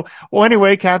go.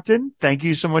 Anyway, Captain, thank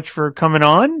you so much for coming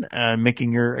on,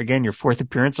 making your fourth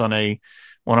appearance on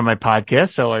one of my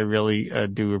podcasts. So I really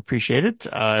do appreciate it.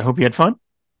 I hope you had fun.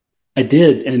 I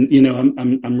did. And,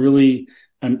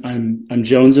 I'm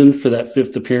jonesing for that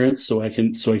fifth appearance so I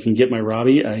can get my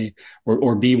Robbie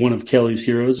or be one of Kelly's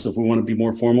heroes if we want to be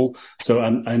more formal. So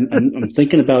I'm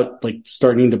thinking about like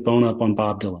starting to bone up on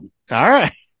Bob Dylan. All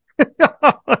right.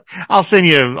 I'll send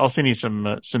you some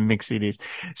mix CDs.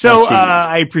 So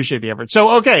I appreciate the effort.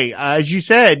 So okay, as you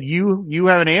said, you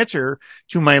have an answer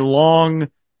to my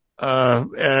long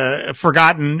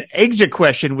forgotten exit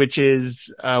question, which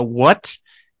is what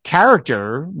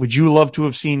character would you love to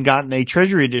have seen gotten a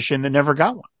Treasury edition that never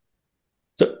got one?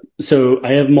 So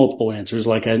I have multiple answers,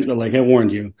 like I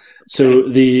warned you. So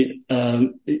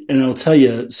and I'll tell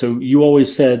you. So you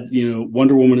always said,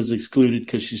 Wonder Woman is excluded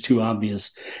because she's too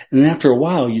obvious. And then after a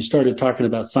while, you started talking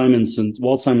about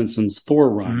Walt Simonson's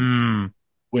Thor run,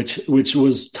 which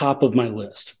was top of my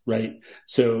list, right?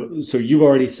 So you've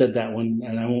already said that one,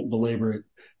 and I won't belabor it.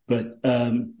 But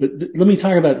let me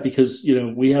talk about it because,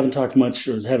 we haven't talked much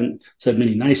or haven't said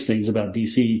many nice things about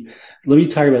DC. Let me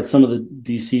talk about some of the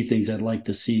DC things I'd like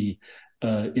to see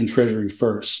in Treasury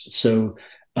first. So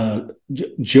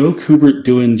Joe Kubert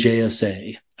doing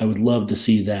JSA. I would love to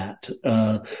see that.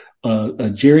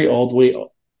 Jerry Aldway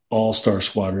All-Star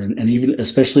Squadron, and even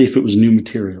especially if it was new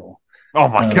material. Oh,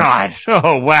 my God.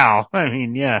 Oh, wow. I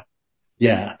mean, yeah.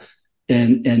 Yeah.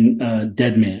 And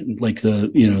Deadman, like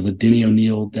the Denny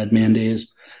O'Neil Deadman days.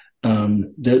 I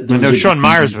know Sean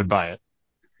Myers would buy it.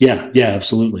 Yeah,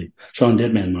 absolutely. Sean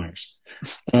Deadman Myers.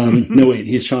 No, wait,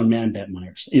 he's Sean Man-Bat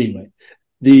Myers. Anyway,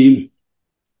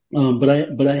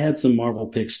 but I had some Marvel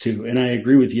picks too, and I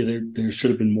agree with you. There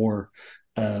should have been more.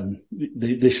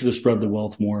 They should have spread the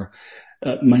wealth more.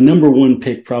 My number one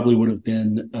pick probably would have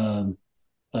been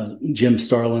Jim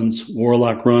Starlin's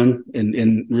Warlock run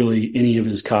and really any of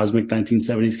his cosmic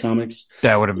 1970s comics.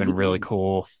 That would have been really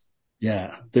cool.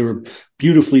 Yeah, they were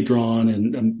beautifully drawn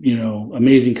and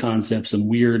amazing concepts and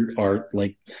weird art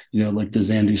like the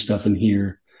Xandu stuff in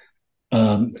here.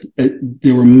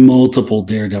 There were multiple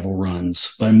Daredevil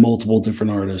runs by multiple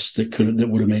different artists that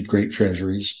would have made great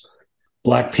treasuries.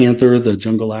 Black Panther, the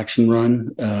Jungle Action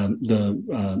run,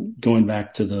 going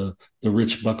back to the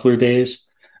Rich Buckler days.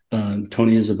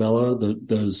 Tony Isabella,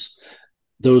 those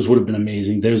would have been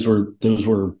amazing. Those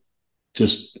were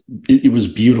just, it was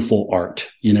beautiful art,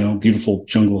 beautiful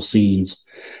jungle scenes.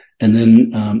 And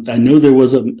then, I know there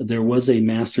was a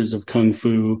Masters of Kung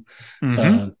Fu,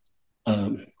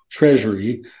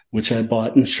 treasury, which I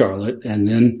bought in Charlotte and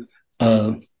then,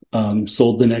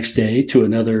 sold the next day to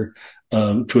another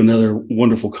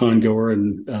wonderful congoer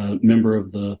and, member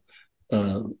of the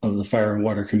fire and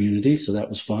water community. So that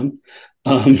was fun.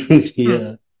 But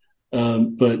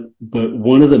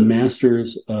one of the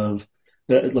masters of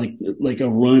that, like a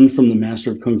run from the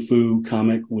Master of Kung Fu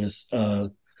comic with,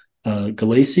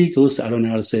 Galassi. I don't know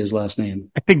how to say his last name.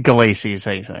 I think Galassi is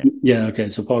how you say it. Yeah. Okay.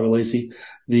 So Paul Galassi,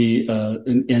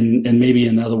 and maybe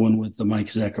another one with the Mike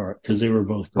Zeck art, because they were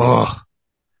both great. Oh,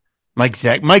 Mike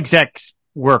Zeck's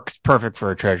work perfect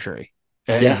for a Treasury.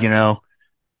 Yeah. You know,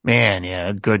 man,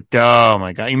 yeah, good. Oh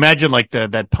my God. Imagine like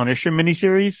that Punisher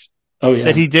miniseries Oh yeah.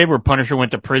 that he did where Punisher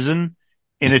went to prison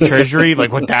in a Treasury,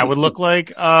 like what that would look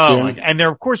like. Oh Yeah. my God. And there,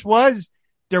 of course,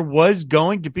 there was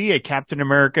going to be a Captain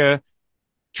America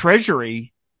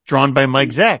Treasury drawn by Mike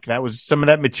Zeck. That was some of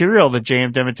that material that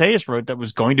J.M. DeMatteis wrote that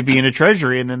was going to be in a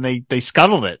Treasury, and then they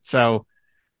scuttled it. So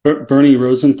Bernie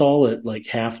Rosenthal at like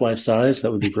half-life size,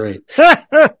 that would be great.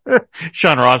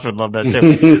 Sean Ross would love that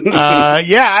too.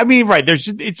 Yeah, I mean, right. I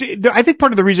think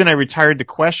part of the reason I retired the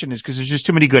question is because there's just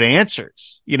too many good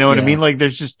answers. You know what I mean? Like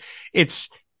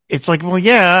it's like, well,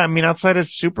 yeah, I mean, outside of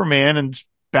Superman and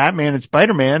Batman and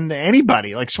Spider-Man,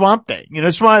 anybody like Swamp Thing, you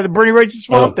know, Bernie Wright's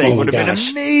Swamp Thing would have been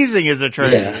amazing as a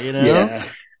Treasury, you know? Yeah.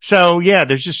 So yeah,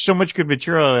 there's just so much good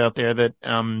material out there that,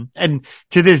 and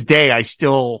to this day, I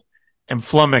still am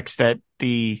flummoxed that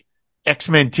the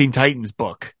X-Men Teen Titans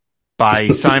book by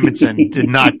Simonson did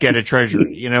not get a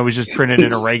Treasury. You know, it was just printed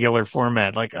in a regular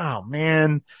format. Like, oh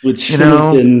man, which, you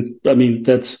know, I mean,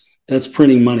 that's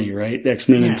printing money, right?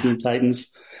 X-Men and Teen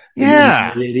Titans.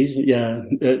 Yeah.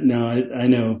 No, I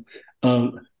know.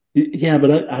 Yeah,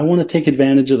 but I want to take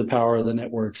advantage of the power of the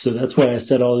network. So that's why I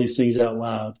said all these things out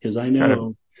loud, because I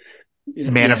know.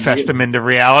 Manifest them into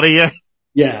reality.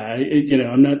 Yeah.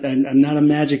 I'm not a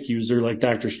magic user like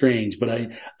Doctor Strange, but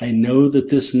I know that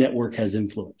this network has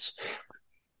influence.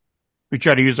 We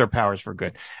try to use our powers for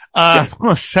good.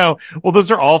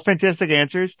 Those are all fantastic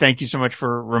answers. Thank you so much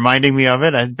for reminding me of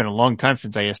it. It's been a long time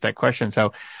since I asked that question.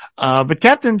 So, but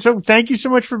Captain, so thank you so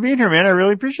much for being here, man. I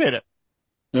really appreciate it.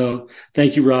 No,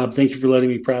 thank you, Rob. Thank you for letting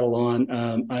me prattle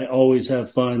on. I always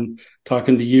have fun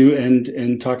talking to you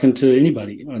and talking to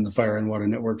anybody on the Fire and Water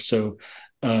Network. So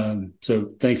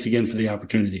thanks again for the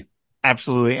opportunity.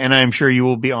 Absolutely. And I'm sure you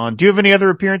will be on. Do you have any other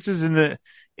appearances in the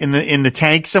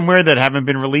tank somewhere that haven't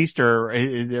been released, or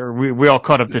are we all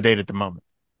caught up to date at the moment?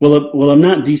 Well, I'm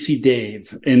not DC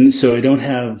Dave, and so I don't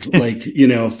have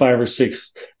 5 or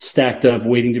 6 stacked up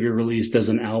waiting to be released as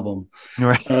an album.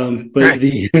 Right. But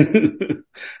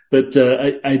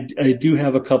I do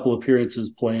have a couple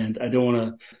appearances planned. I don't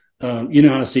want to, you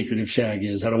know how secretive Shag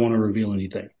is. I don't want to reveal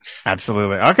anything.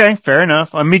 Absolutely. Okay. Fair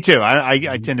enough. Me too.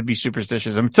 I tend to be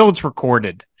superstitious until it's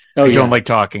recorded. I don't like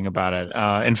talking about it.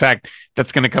 In fact,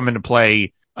 that's going to come into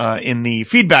play in the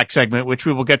feedback segment, which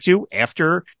we will get to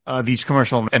after these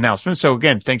commercial announcements. So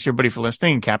again, thanks everybody for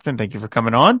listening. Captain, thank you for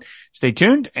coming on. Stay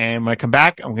tuned. And when I come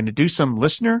back, I'm going to do some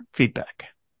listener feedback.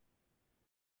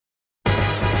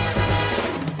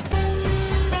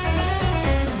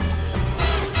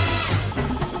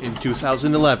 In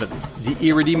 2011, the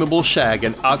irredeemable Shag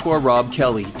and Aqua Rob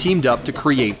Kelly teamed up to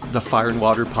create the Fire and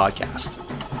Water podcast.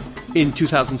 In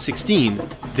 2016,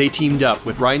 they teamed up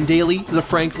with Ryan Daly, the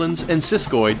Franklins, and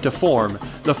Siskoid to form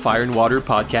the Fire and Water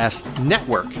Podcast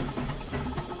Network.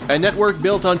 A network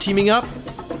built on teaming up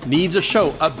needs a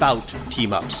show about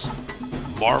team-ups.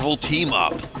 Marvel Team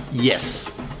Up. Yes.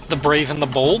 The Brave and the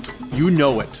Bold? You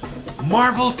know it.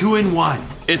 Marvel 2-in-1.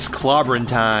 It's clobbering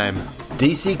time.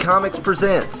 DC Comics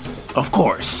presents. Of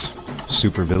course.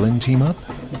 Supervillain Team Up?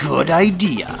 Good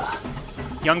idea.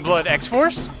 Youngblood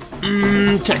X-Force?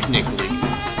 Technically.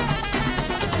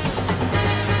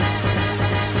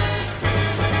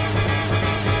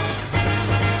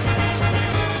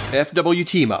 FW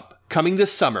Team Up, coming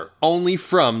this summer, only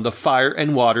from the Fire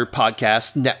and Water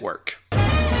Podcast Network.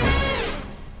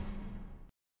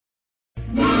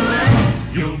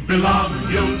 You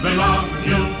belong to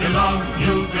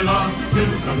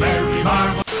the Merry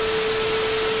Marvel.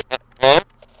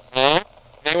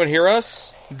 Anyone hear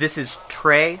us? This is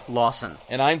Trey Lawson.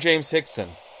 And I'm James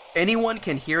Hickson. Anyone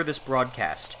can hear this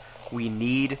broadcast. We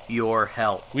need your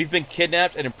help. We've been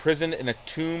kidnapped and imprisoned in a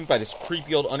tomb by this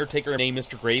creepy old undertaker named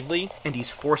Mr. Gravely. And he's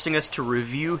forcing us to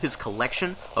review his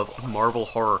collection of Marvel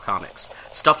horror comics.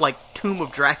 Stuff like Tomb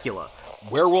of Dracula,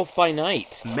 Werewolf by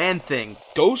Night, Man-Thing,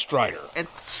 Ghost Rider, and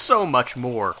so much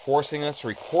more. Forcing us to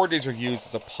record these reviews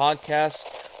as a podcast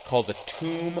called The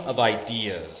Tomb of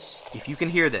Ideas. If you can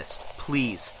hear this,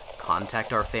 please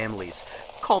contact our families.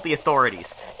 Call the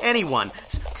authorities. Anyone.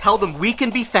 Tell them we can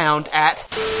be found at...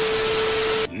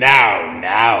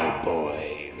 Now,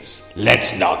 boys.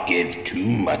 Let's not give too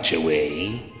much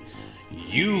away.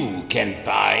 You can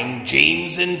find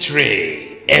James and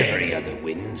Trey every other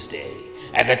Wednesday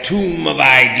at the Tomb of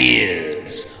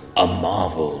Ideas, a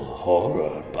Marvel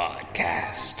horror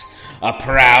podcast. A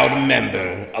proud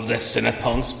member of the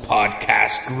Cinepunks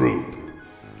podcast group.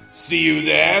 See you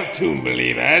there, Tomb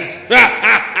Believers.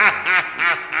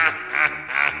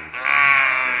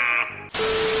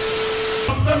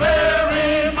 The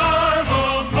Merry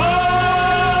Marvel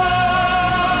Podcast.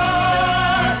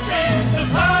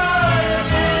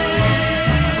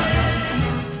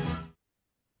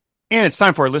 And it's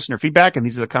time for our listener feedback. And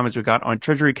these are the comments we got on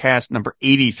TreasuryCast number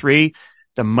 83,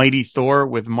 The Mighty Thor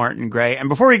with Martin Gray. And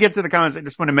before we get to the comments, I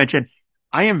just want to mention,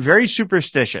 I am very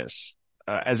superstitious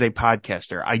as a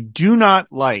podcaster. I do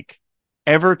not like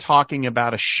ever talking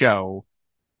about a show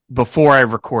before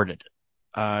I've recorded it.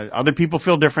 Other people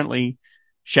feel differently.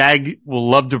 Shag will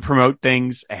love to promote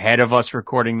things ahead of us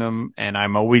recording them. And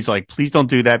I'm always like, please don't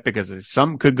do that because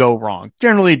something could go wrong.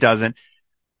 Generally it doesn't.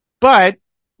 But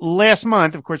last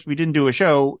month, of course, we didn't do a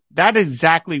show. That is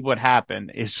exactly what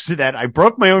happened, is that I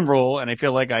broke my own rule, and I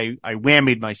feel like I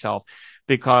whammied myself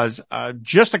because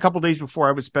just a couple days before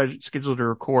I was scheduled to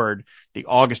record the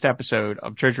August episode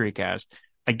of TreasuryCast,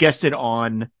 I guested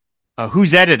on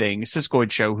Who's Editing,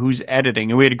 Siskoid show, Who's Editing,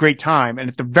 and we had a great time. And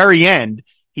at the very end,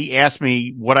 he asked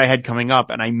me what I had coming up,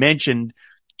 and I mentioned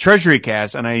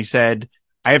TreasuryCast, and I said,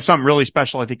 I have something really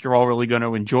special. I think you're all really going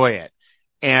to enjoy it.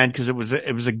 And because it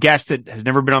was a guest that has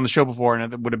never been on the show before,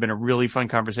 and it would have been a really fun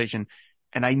conversation.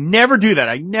 And I never do that.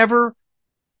 I never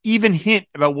even hint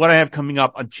about what I have coming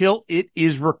up until it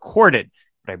is recorded.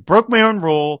 But I broke my own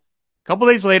rule. A couple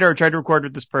of days later, I tried to record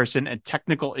with this person, and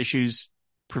technical issues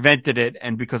prevented it.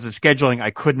 And because of scheduling,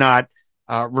 I could not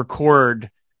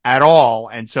record at all.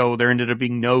 And so there ended up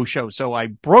being no show. So I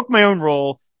broke my own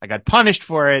rule. I got punished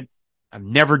for it.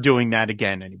 I'm never doing that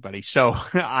again, anybody. So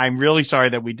I'm really sorry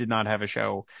that we did not have a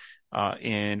show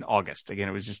in August. Again,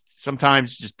 it was just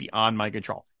sometimes just beyond my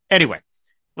control. Anyway,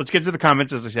 let's get to the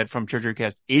comments, as I said, from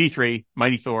TreasuryCast 83,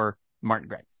 Mighty Thor, Martin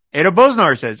Gray. Ada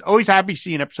Bosnar says, always happy to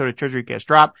see an episode of TreasuryCast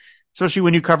drop, especially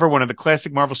when you cover one of the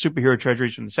classic Marvel superhero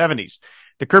treasuries from the 70s.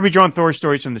 The Kirby-drawn Thor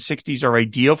stories from the 60s are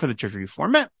ideal for the Treasury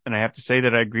format, and I have to say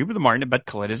that I agree with Martin about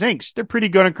Coletta's inks. They're pretty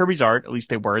good on Kirby's art, at least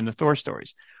they were in the Thor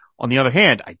stories. On the other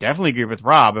hand, I definitely agree with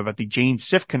Rob about the Jane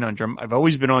Sif conundrum. I've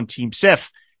always been on Team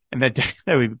Sif, and that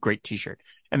would be a great t-shirt.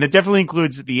 And that definitely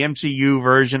includes the MCU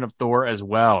version of Thor as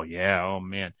well. Yeah, oh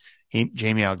man,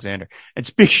 Jamie Alexander. And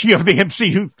speaking of the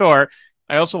MCU Thor,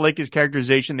 I also like his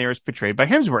characterization there as portrayed by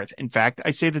Hemsworth. In fact,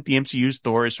 I say that the MCU's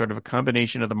Thor is sort of a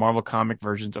combination of the Marvel comic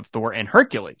versions of Thor and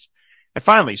Hercules. And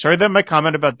finally, sorry that my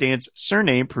comment about Dan's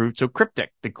surname proved so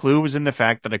cryptic. The clue was in the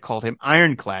fact that I called him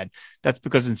Ironclad. That's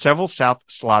because in several South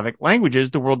Slavic languages,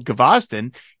 the word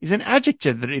Gvozden is an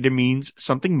adjective that either means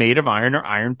something made of iron or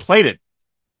iron plated.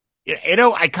 You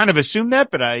know, I kind of assumed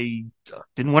that, but I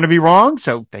didn't want to be wrong.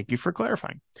 So thank you for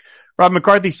clarifying. Rob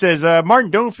McCarthy says, Martin,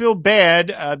 don't feel bad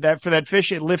that for that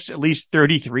fish, it lifts at least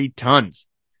 33 tons.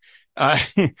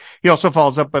 He also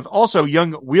follows up with also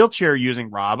young wheelchair using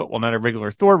Rob, well, not a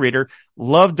regular Thor reader,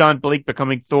 loved Don Blake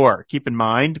becoming Thor. Keep in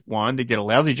mind, one, they did a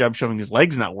lousy job showing his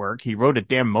legs not work. He rode a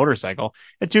damn motorcycle.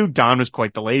 And two, Don was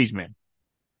quite the ladies' man.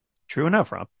 True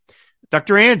enough, Rob.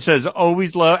 Dr. Ann says,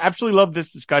 absolutely love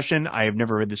this discussion. I have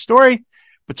never read the story,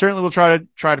 but certainly we'll try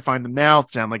to find them now.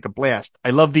 Sound like a blast. I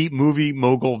love the movie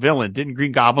mogul villain. Didn't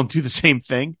Green Goblin do the same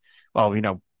thing? Well, you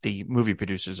know, the movie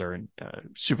producers are a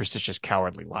superstitious,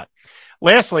 cowardly lot.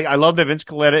 Lastly, I love that Vince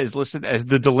Coletta is listed as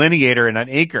the delineator and not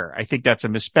anchor. I think that's a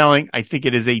misspelling. I think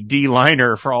it is a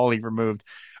D-liner for all he removed.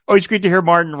 Always great to hear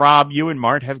Martin. Rob, you and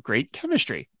Mart have great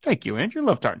chemistry. Thank you, Andrew.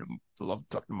 Love talking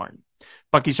to Martin.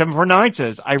 Bucky749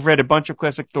 says, I've read a bunch of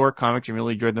classic Thor comics and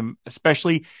really enjoyed them,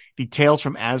 especially the Tales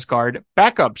from Asgard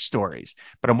backup stories.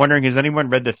 But I'm wondering, has anyone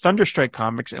read the Thunderstrike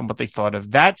comics and what they thought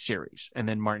of that series? And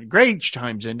then Martin Gray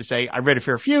chimes in to say, I've read a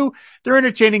fair few. They're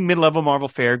entertaining mid-level Marvel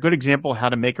fare. Good example of how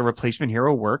to make a replacement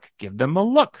hero work. Give them a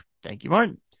look. Thank you,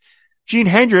 Martin. Gene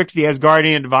Hendricks, the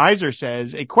Asgardian advisor,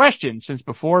 says, a question. Since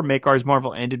before Makar's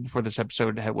Marvel ended before this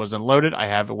episode was unloaded, I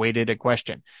have awaited a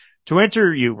question. To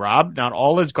answer you, Rob, not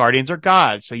all Asgardians are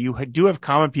gods, so you do have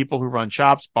common people who run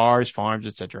shops, bars, farms,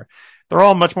 etc. They're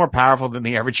all much more powerful than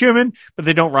the average human, but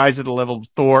they don't rise to the level of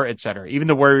Thor, etc. Even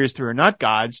the warriors who are not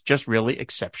gods, just really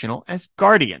exceptional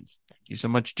Asgardians. Thank you so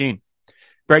much, Gene.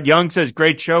 Brett Young says,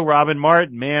 great show, Rob and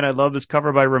Martin. Man, I love this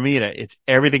cover by Romita. It's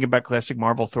everything about classic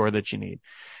Marvel Thor that you need.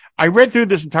 I read through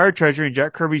this entire treasury and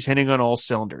Jack Kirby's hitting on all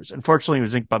cylinders. Unfortunately, it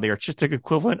was inked by the artistic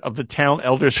equivalent of the town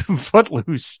elders from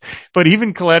Footloose. But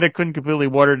even Coletta couldn't completely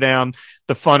water down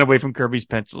the fun away from Kirby's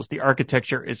pencils. The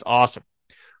architecture is awesome.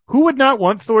 Who would not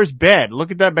want Thor's bed? Look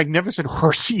at that magnificent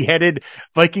horsey-headed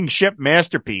Viking ship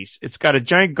masterpiece. It's got a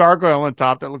giant gargoyle on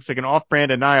top that looks like an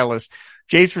off-brand Annihilus.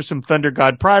 Japes for some Thunder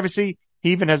God privacy.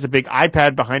 He even has a big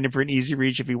iPad behind him for an easy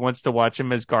reach if he wants to watch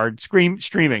him as guard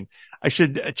streaming. I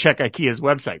should check IKEA's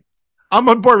website. I'm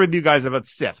on board with you guys about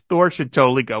Sif. Thor should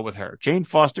totally go with her. Jane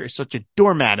Foster is such a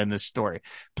doormat in this story.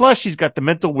 Plus, she's got the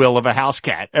mental will of a house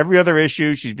cat. Every other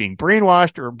issue, she's being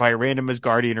brainwashed or by a random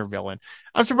Asgardian or villain.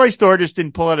 I'm surprised Thor just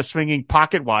didn't pull out a swinging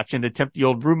pocket watch and attempt the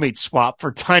old roommate swap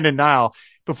for Tyne and Nile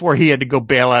before he had to go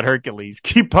bail out Hercules.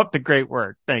 Keep up the great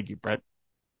work. Thank you, Brett.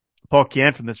 Paul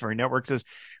Kian from This Very Network says,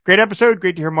 great episode.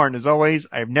 Great to hear Martin as always.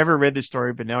 I have never read this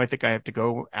story, but now I think I have to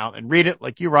go out and read it.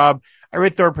 Like you, Rob, I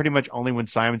read Thor pretty much only when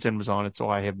Simonson was on it, so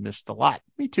I have missed a lot.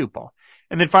 Me too, Paul.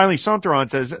 And then finally, Saunteron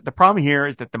says, the problem here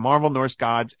is that the Marvel Norse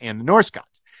gods and the Norse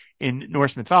gods. In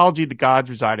Norse mythology, the gods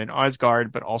reside in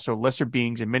Asgard, but also lesser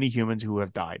beings and many humans who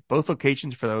have died. Both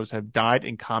locations for those have died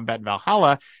in combat in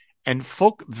Valhalla, and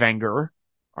Folkvanger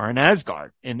are in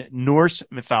Asgard. In Norse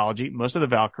mythology, most of the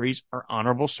Valkyries are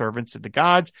honorable servants of the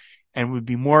gods and would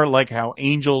be more like how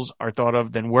angels are thought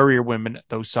of than warrior women,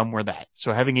 though some were that.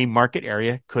 So having a market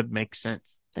area could make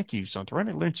sense. Thank you, Santaran.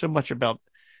 I learned so much about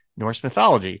Norse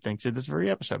mythology thanks to this very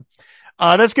episode.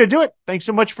 That's going to do it. Thanks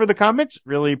so much for the comments.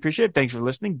 Really appreciate it. Thanks for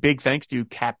listening. Big thanks to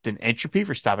Captain Entropy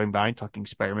for stopping by and talking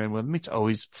Spider-Man with me. It's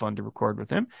always fun to record with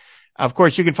him. Of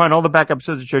course, you can find all the back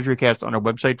episodes of TreasuryCast on our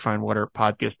website,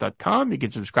 fireandwaterpodcast.com. You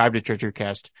can subscribe to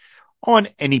TreasuryCast on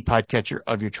any podcatcher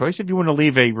of your choice. If you want to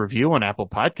leave a review on Apple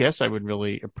Podcasts, I would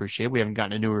really appreciate it. We haven't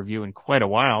gotten a new review in quite a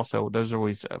while, so those are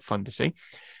always fun to see.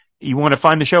 You want to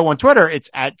find the show on Twitter,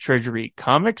 it's at Treasury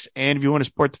Comics. And if you want to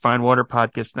support the Fine Water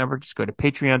Podcast Network, just go to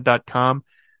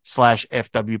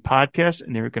patreon.com/FW Podcast,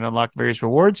 and there you can unlock various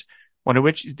rewards, one of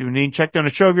which is doing a check on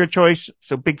a show of your choice.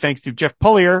 So big thanks to Jeff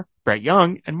Pullier, Brett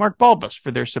Young, and Mark Balbus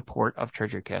for their support of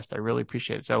TreasuryCast. I really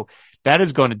appreciate it. So that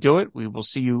is going to do it. We will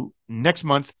see you next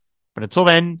month. But until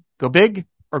then, go big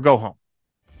or go home.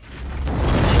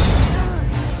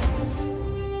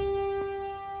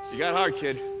 You got hard,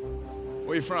 kid.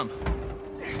 Where you from?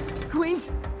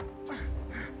 Queens.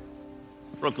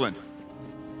 Brooklyn.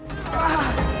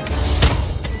 Ah!